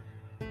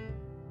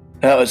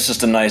was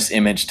just a nice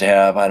image to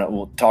have.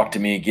 Talk to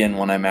me again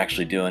when I'm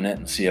actually doing it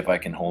and see if I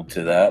can hold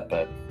to that,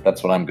 but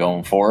that's what I'm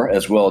going for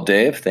as well.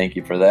 Dave, thank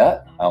you for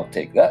that. I'll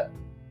take that.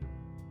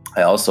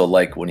 I also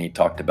like when he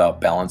talked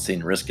about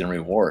balancing risk and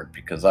reward,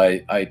 because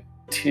I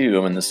too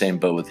am in the same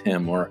boat with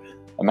him, where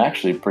I'm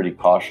actually a pretty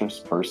cautious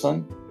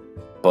person,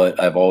 but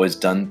I've always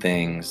done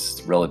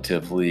things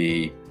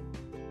relatively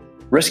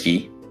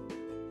risky,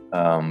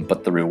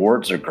 but the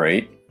rewards are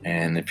great.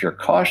 And if you're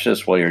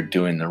cautious while you're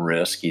doing the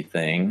risky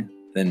thing,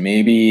 then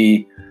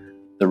maybe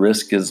the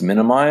risk is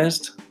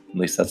minimized. At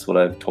least that's what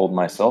I've told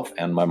myself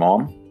and my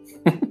mom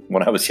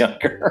when I was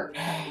younger.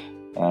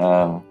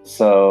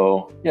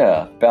 So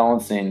yeah,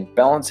 balancing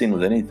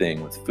with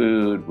anything, with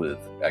food, with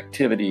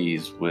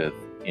activities, with,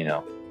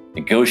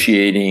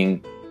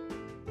 negotiating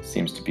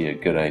seems to be a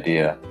good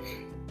idea.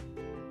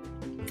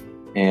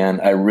 And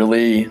I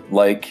really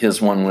like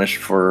his one wish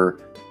for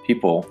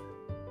people,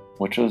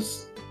 which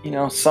was,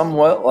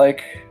 somewhat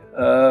like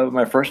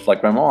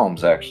my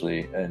mom's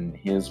actually. And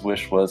his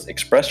wish was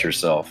express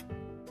yourself.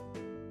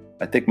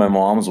 I think my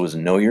mom's was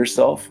know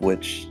yourself,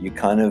 which you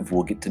kind of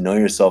will get to know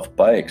yourself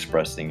by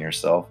expressing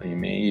yourself. And you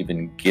may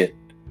even get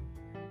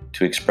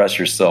to express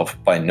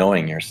yourself by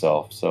knowing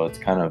yourself. So it's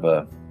kind of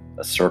a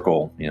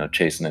circle,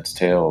 chasing its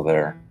tail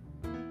there.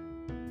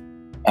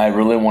 I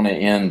really want to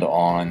end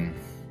on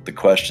the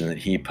question that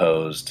he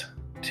posed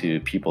to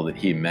people that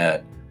he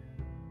met,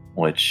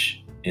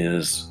 which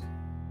is,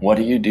 what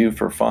do you do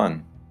for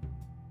fun?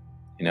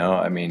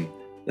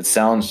 It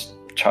sounds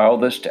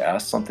childish to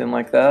ask something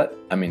like that.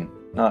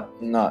 Not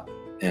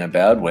in a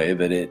bad way,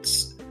 but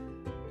it's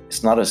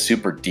not a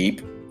super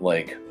deep,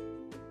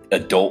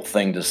 adult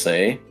thing to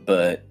say.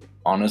 But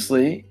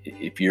honestly,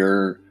 if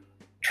you're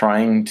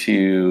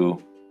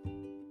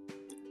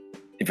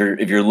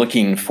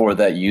looking for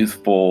that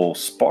youthful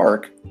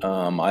spark,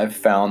 I've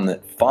found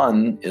that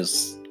fun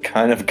is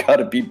kind of got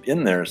to be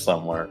in there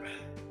somewhere.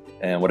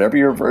 And whatever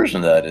your version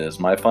of that is,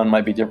 my fun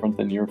might be different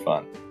than your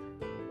fun.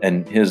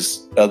 And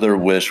his other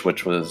wish,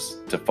 which was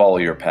to follow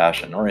your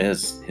passion, or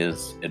his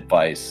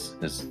advice,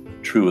 his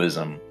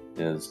truism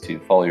is to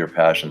follow your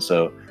passion.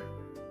 So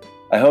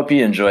I hope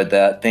you enjoyed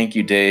that. Thank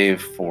you,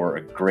 Dave, for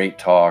a great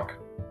talk.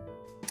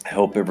 I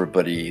hope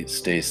everybody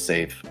stays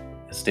safe.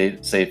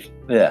 Stays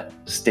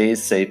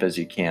safe as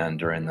you can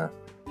during the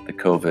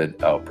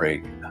COVID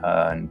outbreak.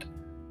 And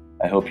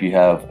I hope you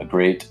have a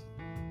great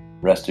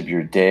rest of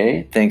your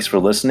day. Thanks for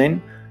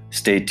listening.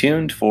 Stay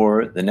tuned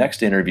for the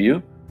next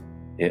interview.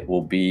 It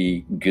will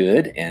be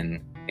good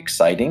and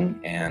exciting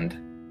and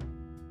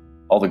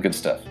all the good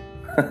stuff.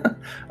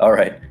 All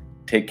right.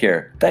 Take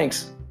care.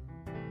 Thanks.